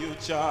love your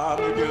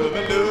charm. You give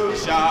me love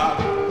shock.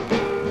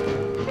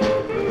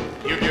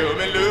 You give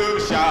me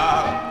love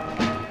shock.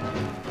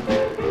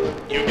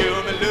 You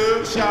give me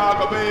love shock,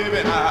 oh baby,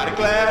 and I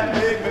declare it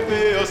make me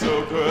feel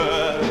so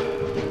good.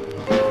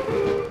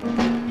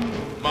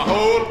 My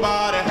whole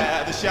body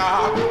had the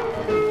shock.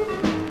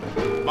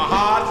 My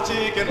heart's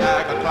ticking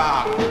like a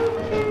clock.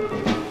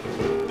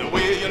 The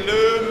way you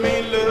love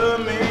me,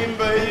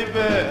 baby,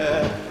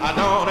 I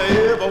don't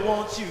ever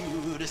want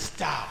you to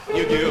stop.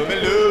 You give me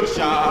love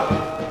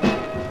shock.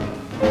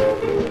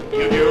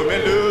 You give me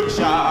love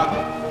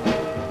shock.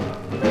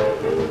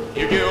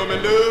 You give me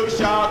love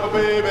shock, oh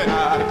baby, and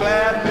I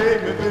declare it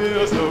make me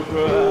feel so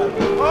good.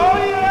 Oh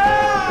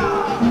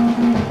yeah!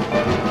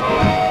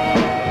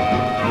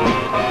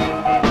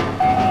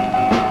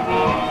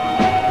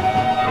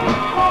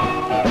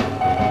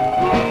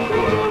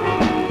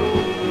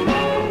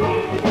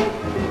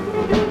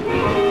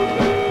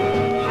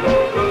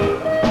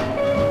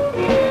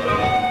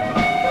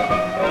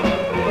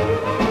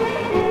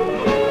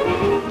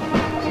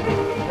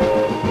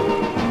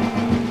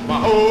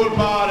 Whole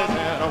body's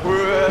in a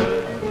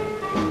whirl.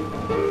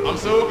 I'm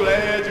so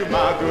glad you're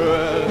my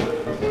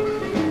girl.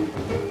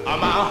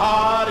 My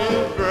heart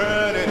is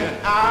burning and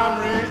I'm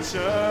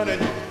returning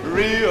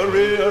real,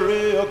 real,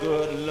 real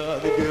good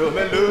love. You give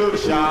me love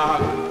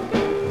shock.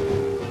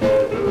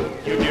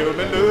 You give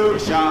me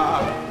love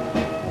shock.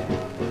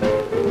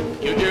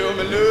 You give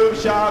me love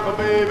shock, oh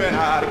baby, and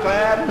I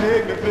declare it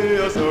make me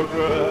feel so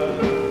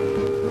good.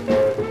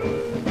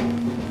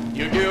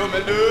 You give me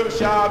love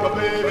shock, oh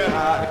baby, and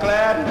I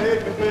declare it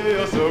make me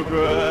feel so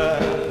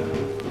good.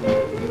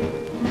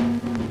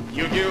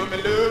 You give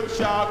me love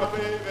shock, oh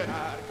baby, and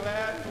I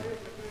declare it make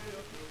me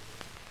feel so good.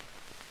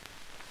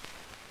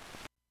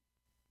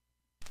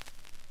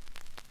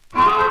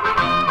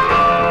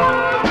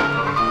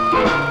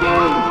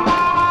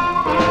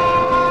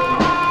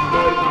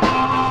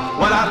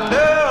 Well, I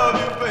love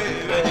you,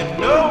 baby, you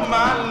know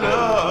my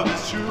love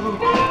is true.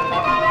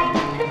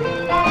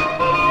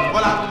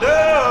 Well, I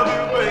love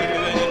you,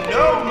 baby, you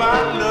know my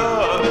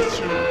love is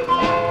true.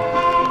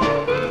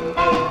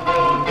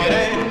 It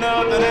ain't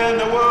nothing in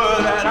the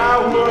world that I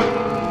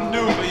wouldn't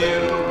do for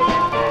you.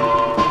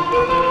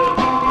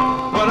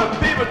 Well, the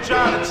people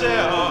trying to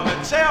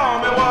tell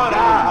me what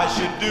I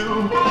should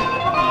do.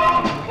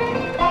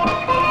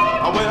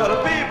 Well,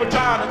 the people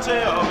trying to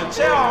tell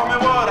me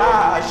what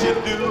I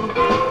should do.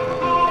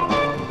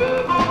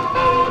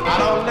 I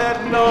don't let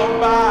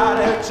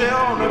nobody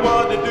tell me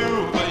what to do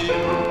for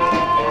you.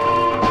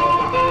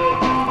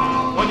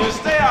 When you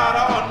stay out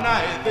all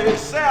night, they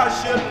say I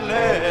shouldn't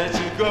let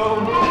you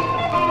go.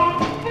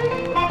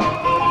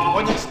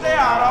 When you stay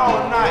out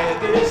all night,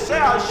 they say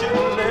I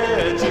shouldn't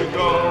let you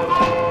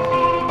go.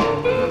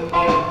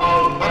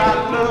 But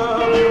I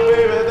love you,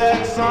 baby,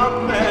 that's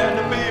something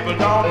the people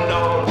don't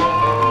know.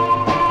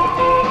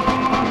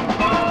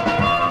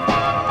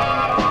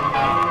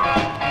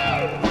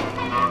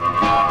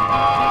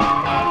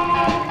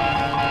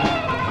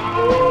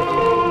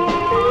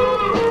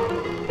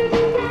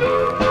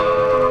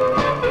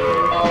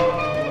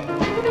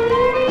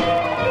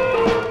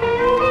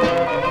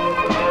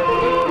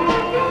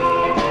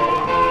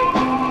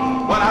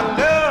 Well, I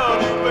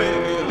love you,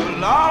 baby,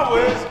 you'll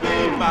always be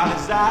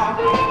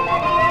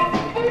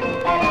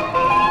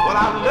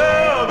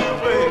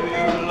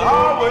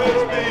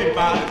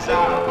my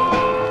desire.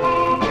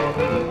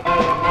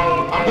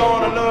 I'm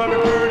gonna love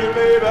you pretty,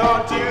 baby,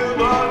 until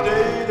the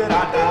day that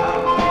I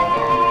die.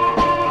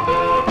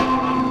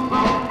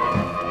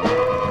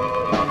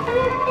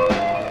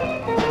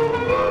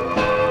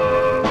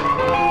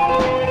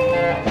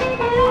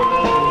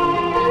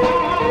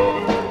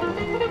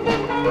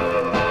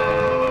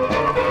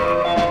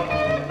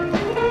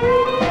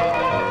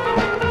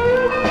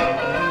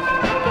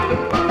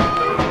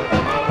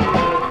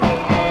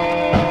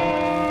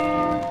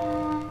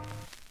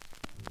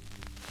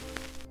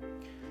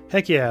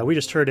 Heck yeah, we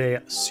just heard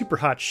a super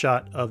hot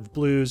shot of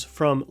blues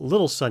from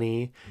Little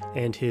Sonny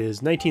and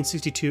his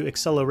 1962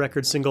 Excello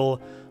record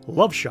single,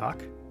 Love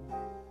Shock.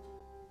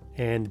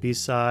 And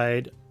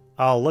B-side,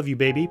 I'll Love You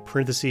Baby,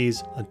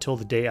 parentheses, Until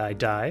the Day I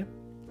Die.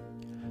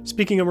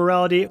 Speaking of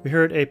morality, we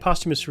heard a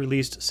posthumous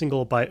released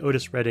single by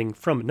Otis Redding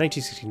from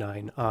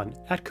 1969 on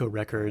Atco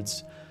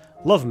Records.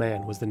 Love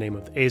Man was the name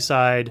of the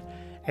A-side,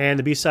 and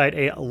the B-side,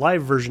 a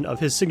live version of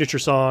his signature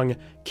song,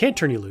 Can't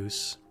Turn You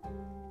Loose.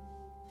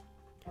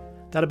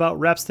 That about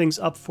wraps things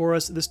up for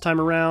us this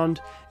time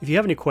around. If you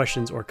have any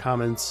questions or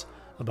comments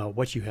about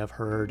what you have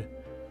heard,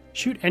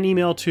 shoot an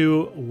email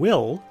to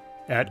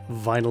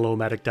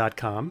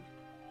will@vinylomatic.com.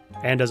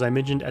 And as I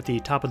mentioned at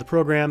the top of the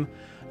program,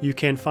 you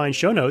can find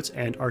show notes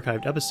and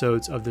archived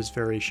episodes of this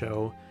very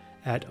show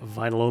at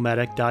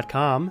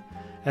vinylomatic.com,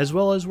 as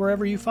well as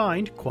wherever you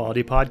find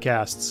quality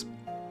podcasts.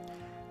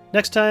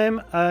 Next time,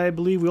 I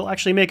believe we'll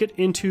actually make it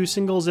into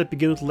singles that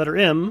begin with the letter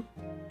M.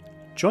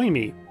 Join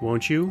me,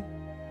 won't you?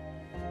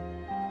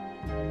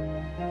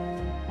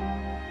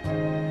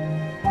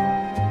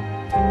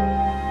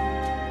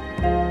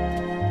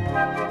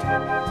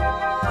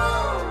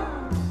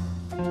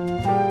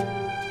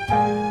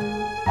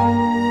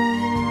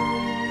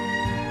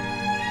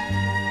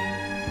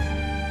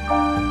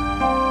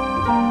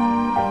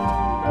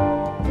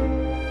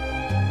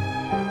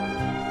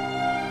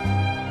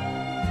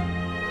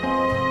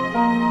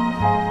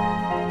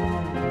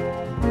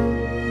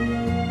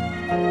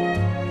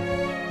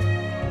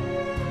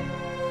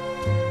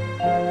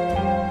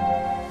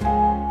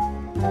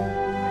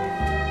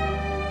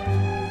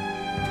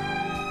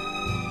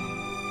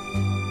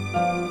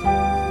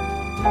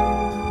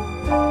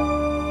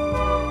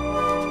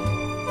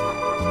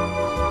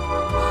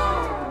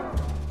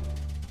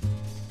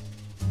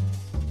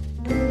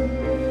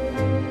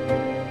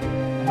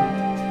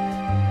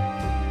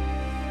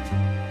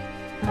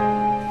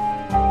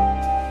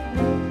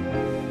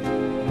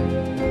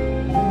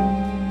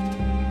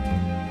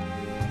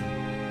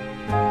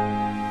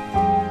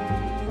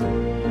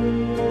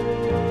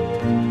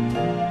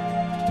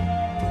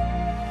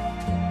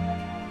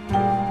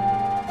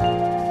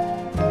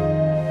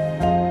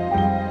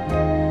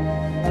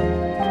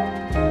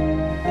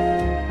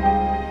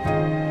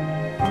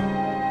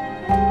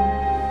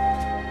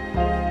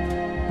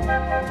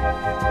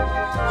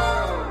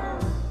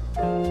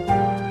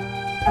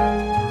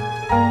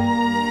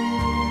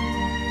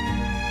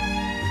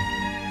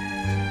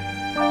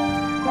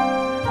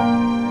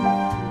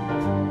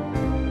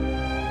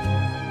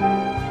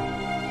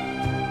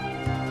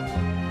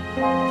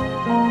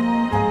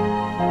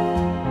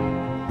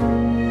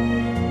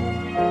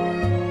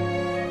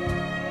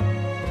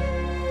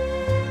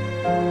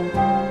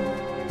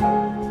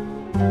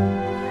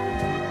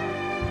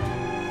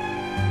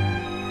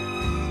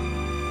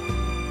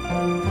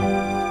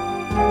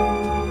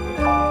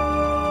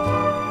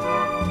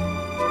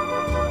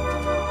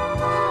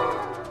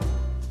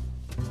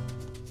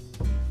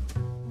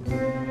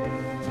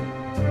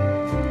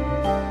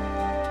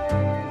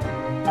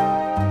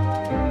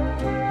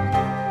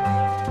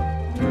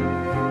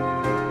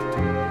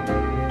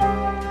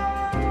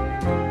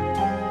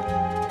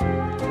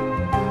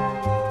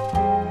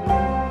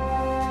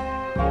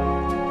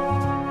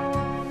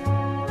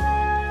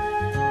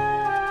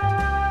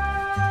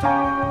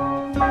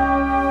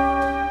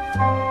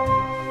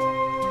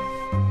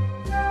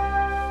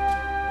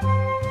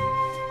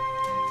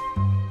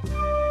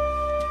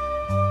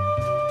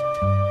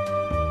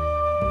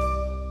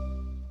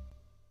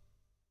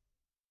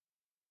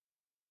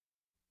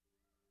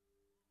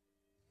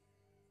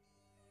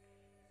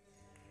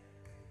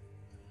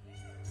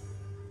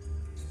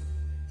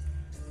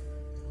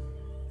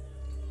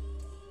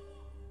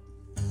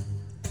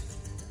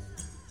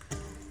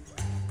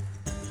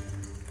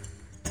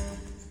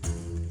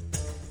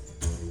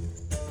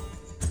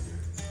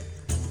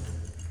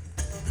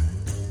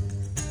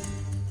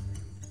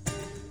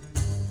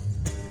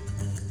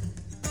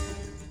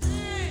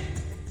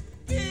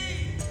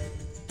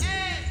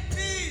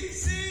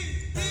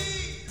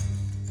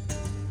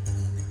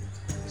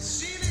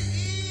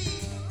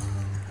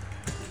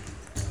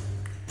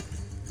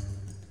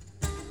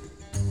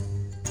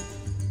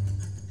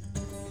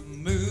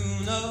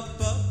 Moon up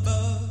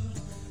above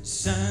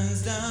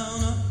shines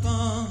down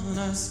upon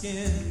our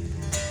skin,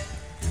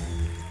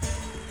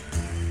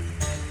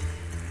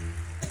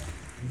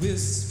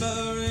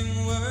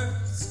 whispering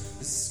words,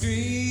 a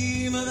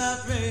scream of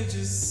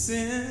outrageous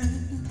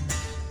sin.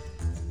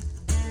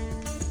 We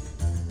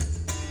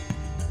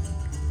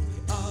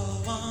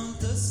all want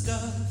the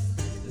stuff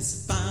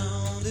that's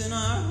found in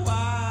our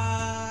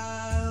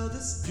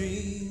wildest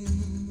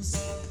dreams.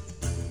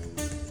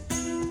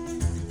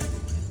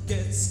 It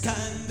gets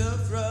kind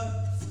of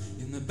rough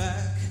in the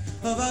back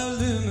of our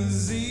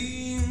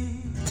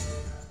limousine.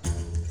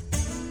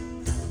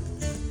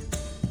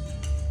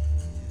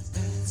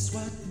 That's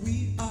what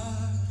we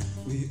are.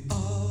 We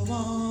all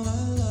want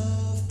a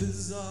love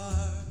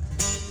bizarre.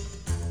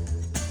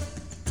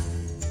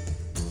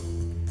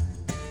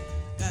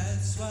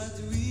 That's what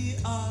we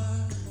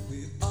are.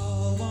 We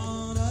all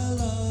want a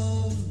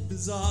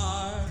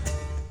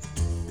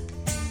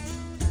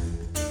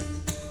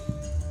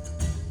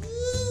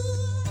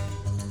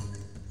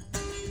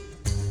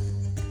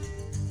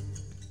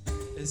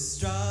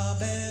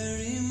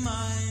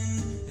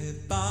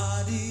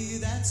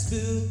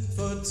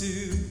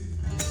too.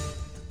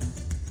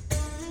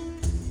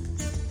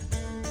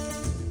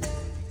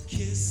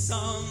 Kiss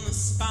on the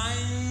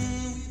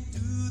spine, we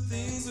do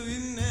things we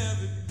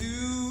never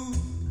do.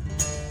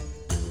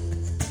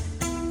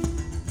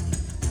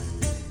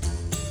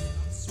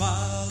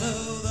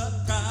 Swallow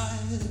the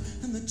pride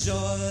and the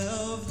joy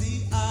of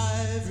the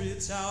ivory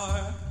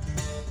tower.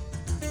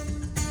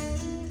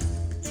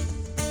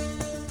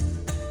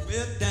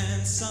 We'll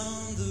dance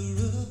on the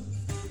roof,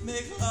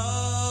 make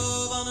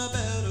love on a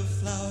bed of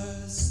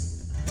flowers.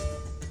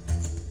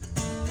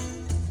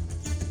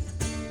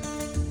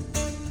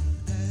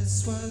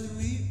 That's what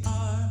we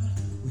are.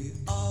 We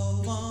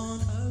all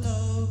want a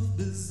love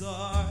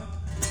bizarre.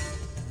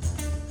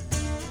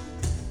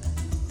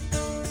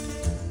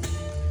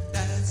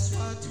 That's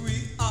what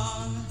we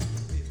are.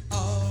 We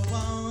all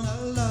want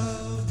a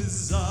love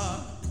bizarre.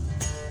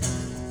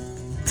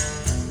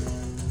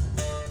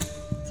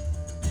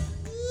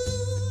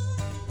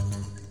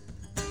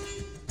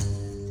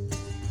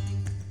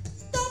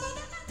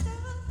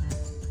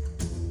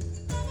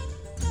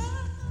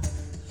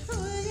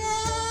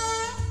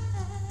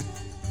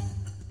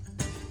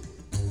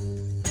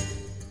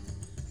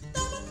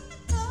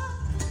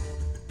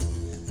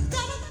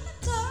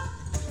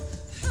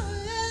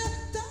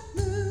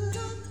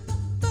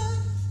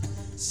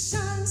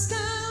 Shines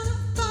down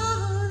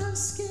upon our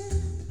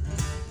skin.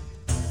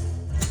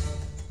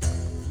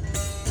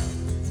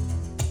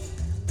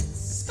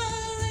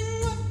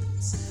 Sparing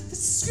words that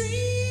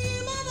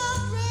scream of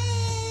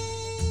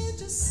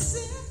outrageous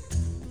sin.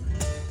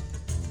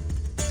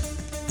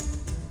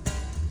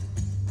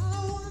 I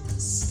want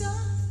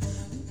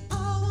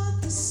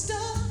the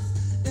stuff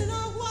in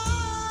our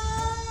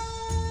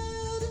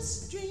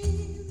wildest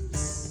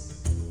dreams.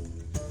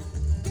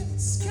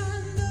 Gets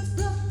kind of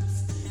rough,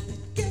 it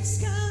gets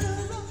kind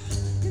of rough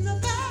in the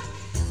back.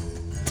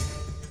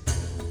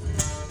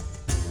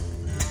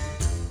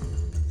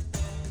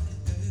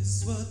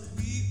 That's what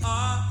we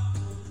are.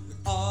 We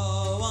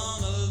all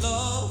want a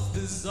love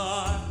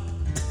bizarre.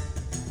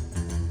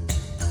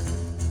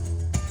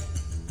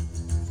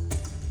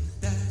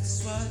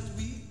 That's what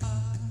we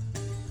are. We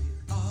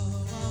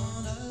all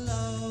want a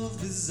love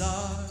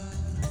bizarre.